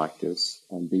issues like this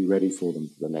and be ready for them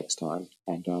for the next time.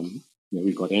 And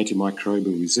we've got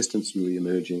antimicrobial resistance really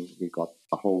emerging. We've got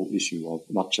the whole issue of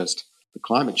not just the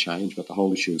climate change, but the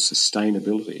whole issue of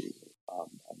sustainability,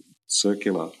 and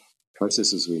circular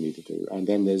processes we need to do. And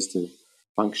then there's the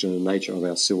function and nature of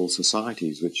our civil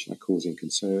societies, which are causing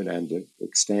concern, and the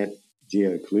extent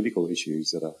geopolitical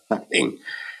issues that are happening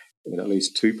in at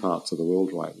least two parts of the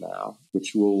world right now,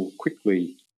 which will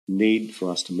quickly need for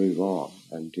us to move on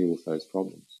and deal with those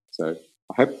problems. So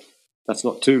I hope that's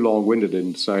not too long-winded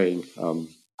in saying,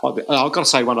 I've got to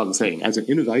say one other thing. As an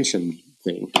innovation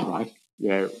thing, right,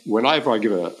 whenever I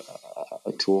give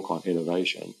a talk on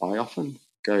innovation, I often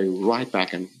go right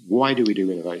back and why do we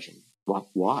do innovation?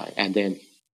 Why? And then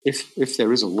if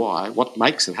there is a why, what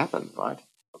makes it happen, right?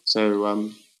 So,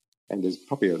 and there's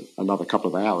probably another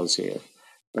couple of hours here,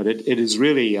 but it is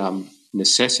really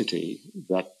necessity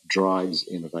that drives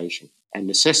innovation. And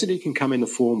necessity can come in the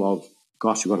form of,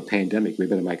 gosh, we've got a pandemic, we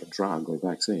better make a drug or a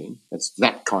vaccine. That's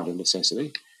that kind of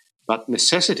necessity. But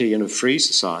necessity in a free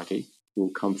society will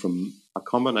come from a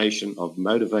combination of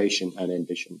motivation and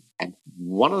ambition. And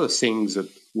one of the things that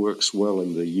works well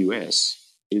in the US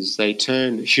is they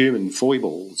turn human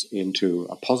foibles into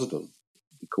a positive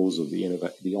because of the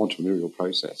entrepreneurial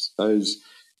process.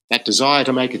 That desire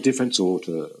to make a difference or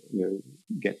to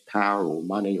get power or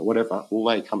money or whatever, all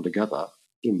they come together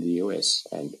in the US.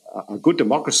 And a good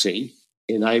democracy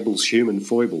enables human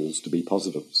foibles to be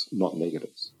positives, not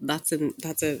negatives. That's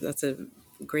a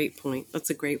great point. That's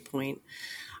a great point.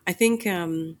 I think,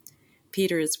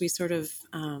 Peter, as we sort of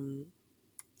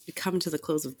come to the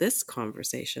close of this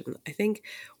conversation, I think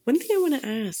one thing I want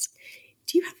to ask,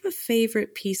 do you have a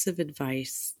favorite piece of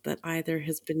advice that either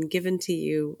has been given to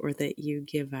you or that you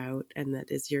give out and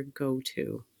that is your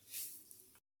go-to?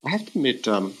 I have to admit,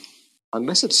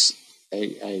 unless it's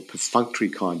a perfunctory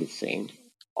kind of thing,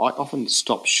 I often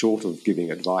stop short of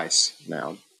giving advice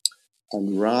now.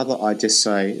 And rather I just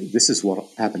say, this is what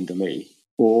happened to me.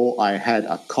 Or I had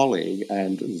a colleague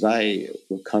and they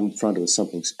were confronted with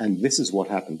something and this is what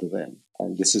happened to them.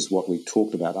 And this is what we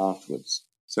talked about afterwards.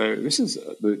 So this is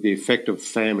the effect of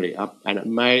family up, and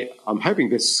I'm hoping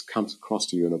this comes across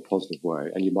to you in a positive way,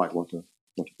 and you might want to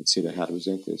consider how to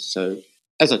present this. So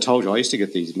as I told you, I used to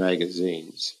get these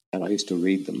magazines and I used to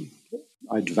read them.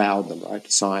 I devoured them, right?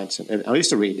 Science. And I used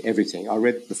to read everything. I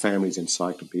read the family's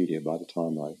encyclopedia by the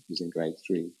time I was in grade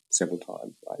 3 several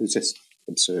times. Right? It was just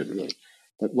absurd, really.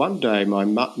 But one day my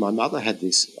mother had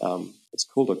this, it's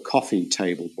called a coffee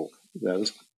table book. They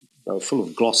were full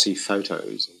of glossy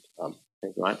photos and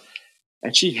right?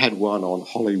 And she had one on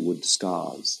Hollywood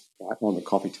stars, right, on the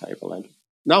coffee table. And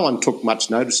no one took much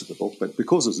notice of the book, but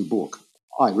because it was a book,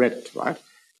 I read it, right?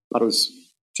 But it was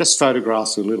just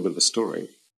photographs with a little bit of a story.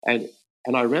 And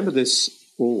I remember this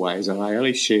always, and I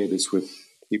only share this with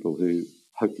people who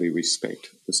hopefully respect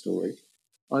the story.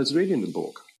 I was reading the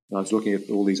book, and I was looking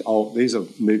at all these are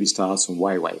movie stars from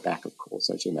way, way back, of course,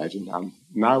 as you imagine.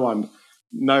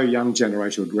 No young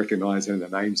generation would recognise any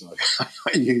of the names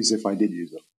I use if I did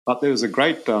use them. But there was a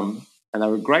great, and they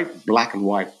were great black and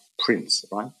white prints,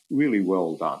 right? Really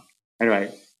well done.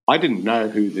 Anyway, I didn't know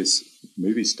who this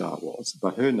movie star was,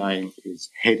 but her name is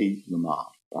Hedy Lamarr,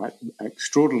 right?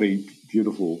 Extraordinarily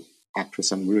beautiful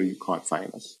actress and really quite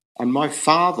famous. And my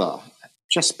father,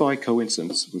 just by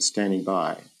coincidence, was standing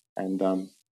by, and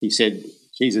he said,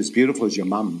 "She's as beautiful as your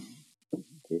mum."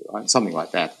 Something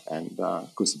like that, and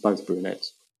because they're both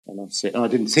brunettes. And I said, and I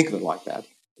didn't think of it like that. And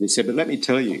he said, but let me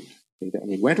tell you.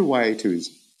 And he went away to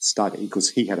his study because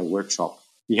he had a workshop.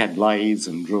 He had lathes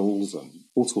and drills and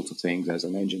all sorts of things as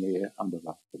an engineer under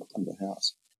the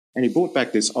house. And he brought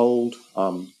back this old,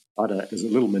 it was a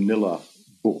little manila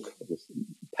book with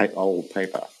old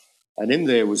paper. And in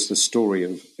there was a story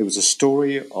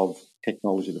of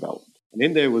technology development. And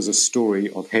in there was a story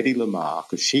of Hedy Lamarr,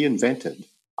 because she invented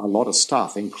a lot of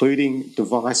stuff, including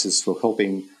devices for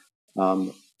helping,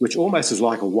 which almost is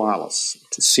like a wireless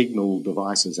to signal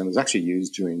devices, and was actually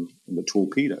used in the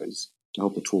torpedoes to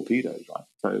help the torpedoes, right?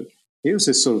 So here was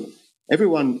this sort of,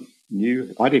 everyone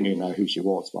knew, I didn't even know who she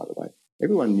was, by the way.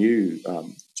 Everyone knew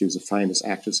she was a famous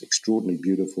actress, extraordinarily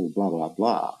beautiful, blah, blah,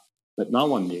 blah. But no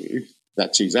one knew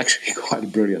that she's actually quite a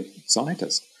brilliant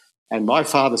scientist. And my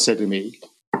father said to me,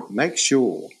 make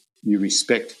sure you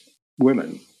respect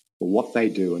women for what they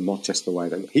do and not just the way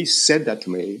they look. He said that to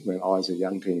me when I was a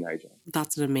young teenager.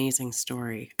 That's an amazing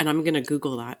story. And I'm going to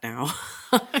Google that now.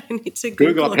 I need to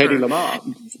Google Google up Hedy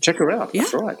Lamarr. Check her out. Yeah.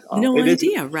 That's right. No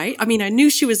idea, right? I mean, I knew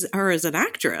she was her as an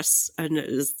actress. And it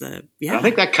was And I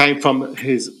think that came from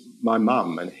my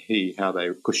mum and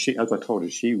because she, as I told you,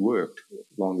 she worked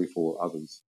long before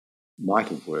others might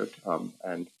have worked,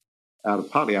 and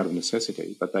partly out of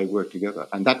necessity, but they worked together.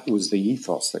 And that was the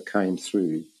ethos that came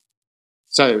through.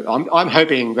 So I'm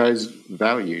hoping those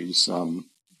values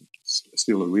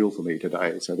still are real for me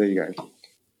today. So there you go.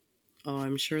 Oh,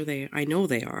 I'm sure I know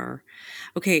they are.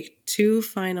 Okay, 2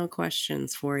 final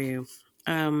questions for you.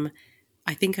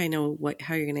 I think I know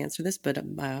how you're going to answer this, but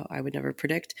I would never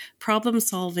predict.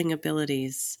 Problem-solving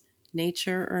abilities,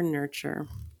 nature or nurture?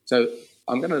 So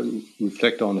I'm going to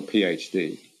reflect on a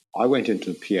PhD. I went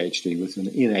into a PhD with an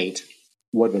innate,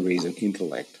 whatever reason,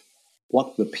 intellect.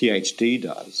 What the PhD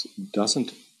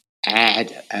doesn't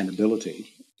add an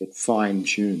ability, it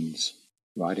fine-tunes,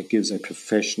 right? It gives a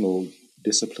professional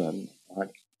discipline, right?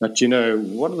 But,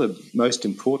 one of the most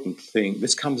important things,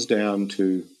 this comes down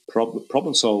to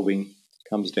problem solving,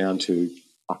 comes down to,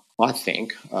 I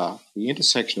think, the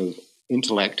intersection of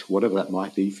intellect, whatever that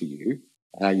might be for you,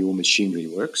 how your machinery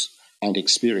works, and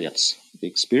experience. The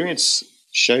experience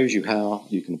shows you how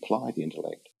you can apply the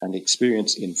intellect, and the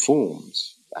experience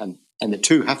informs, and the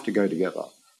two have to go together.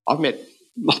 I've met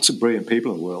lots of brilliant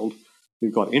people in the world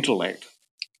who've got intellect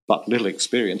but little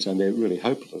experience, and they're really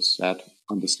hopeless at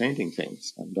understanding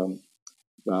things. And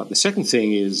the second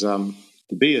thing is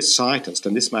to be a scientist,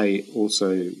 and this may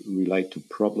also relate to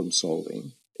problem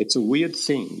solving. It's a weird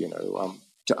thing,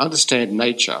 to understand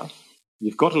nature,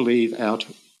 you've got to leave out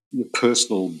your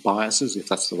personal biases, if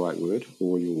that's the right word,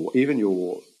 or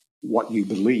what you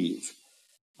believe,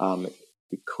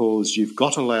 because you've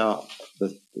got to allow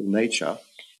the nature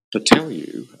to tell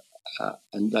you,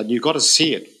 and that you've got to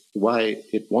see it the way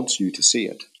it wants you to see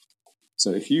it.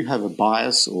 So if you have a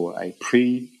bias or a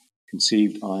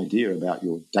preconceived idea about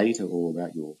your data or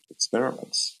about your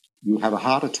experiments, you'll have a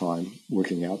harder time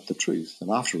working out the truth.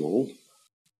 And after all,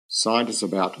 science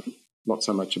is not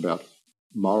so much about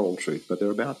moral truth, but they're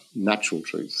about natural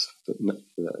truth,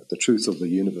 the truth of the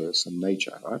universe and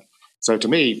nature, right? So to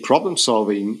me, problem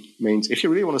solving means if you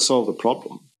really want to solve the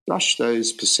problem, brush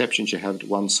those perceptions you have to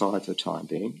one side for the time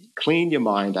being, clean your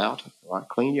mind out, right?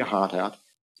 Clean your heart out,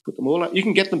 put them all out. You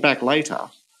can get them back later,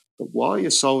 but while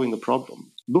you're solving the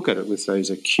problem, look at it with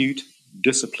those acute,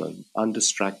 disciplined,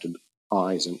 undistracted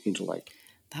eyes and intellect.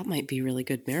 That might be really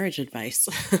good marriage advice.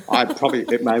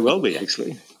 It may well be,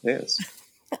 actually. Yes.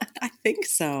 I think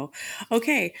so.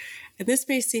 Okay. And this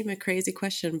may seem a crazy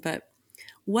question, but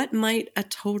what might a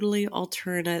totally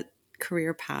alternate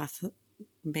career path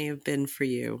may have been for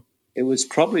you? It was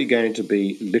probably going to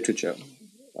be literature,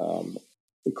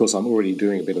 because I'm already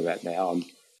doing a bit of that now.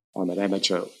 I'm an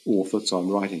amateur author, so I'm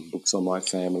writing books on my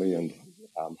family, and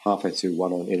halfway through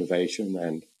one on innovation,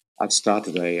 and I've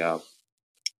started a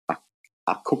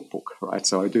cookbook, right?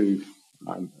 So I do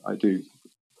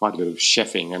quite a bit of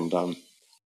chefing, and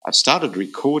I've started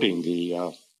recording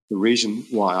the reason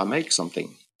why I make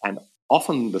something, and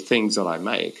often the things that I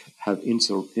make have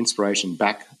inspiration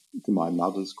back to my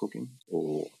mother's cooking,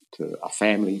 or to a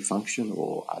family function,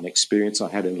 or an experience I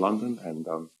had in London, and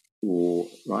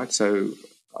right. So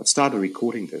I've started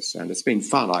recording this, and it's been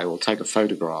fun. I will take a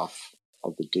photograph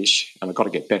of the dish, and I've got to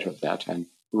get better at that, and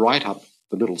write up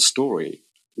the little story.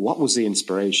 What was the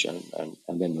inspiration,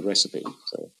 and then the recipe.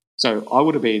 So I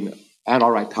would have been, and I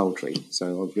write poetry.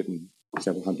 So I've written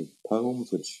several hundred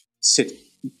poems, which sit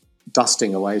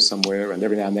dusting away somewhere, and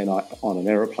every now and then on an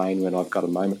aeroplane, when I've got a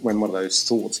moment, when one of those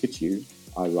thoughts hit you,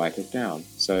 I write it down.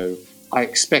 So I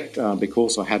expect,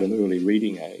 because I had an early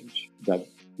reading age, that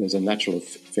there's a natural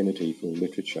affinity for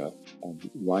literature and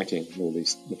writing in all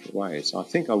these different ways. I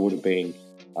think I would have been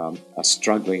a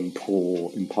struggling,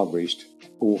 poor, impoverished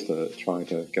author trying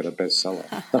to get a bestseller.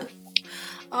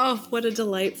 Oh, what a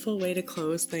delightful way to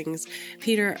close things.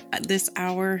 Peter, this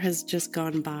hour has just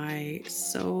gone by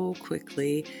so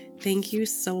quickly. Thank you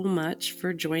so much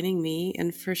for joining me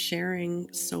and for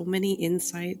sharing so many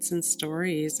insights and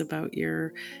stories about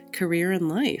your career and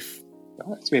life.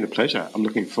 Oh, it's been a pleasure. I'm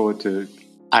looking forward to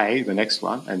A, the next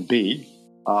one, and B,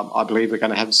 I believe we're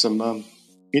going to have some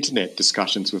internet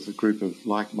discussions with a group of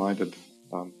like-minded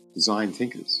design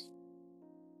thinkers.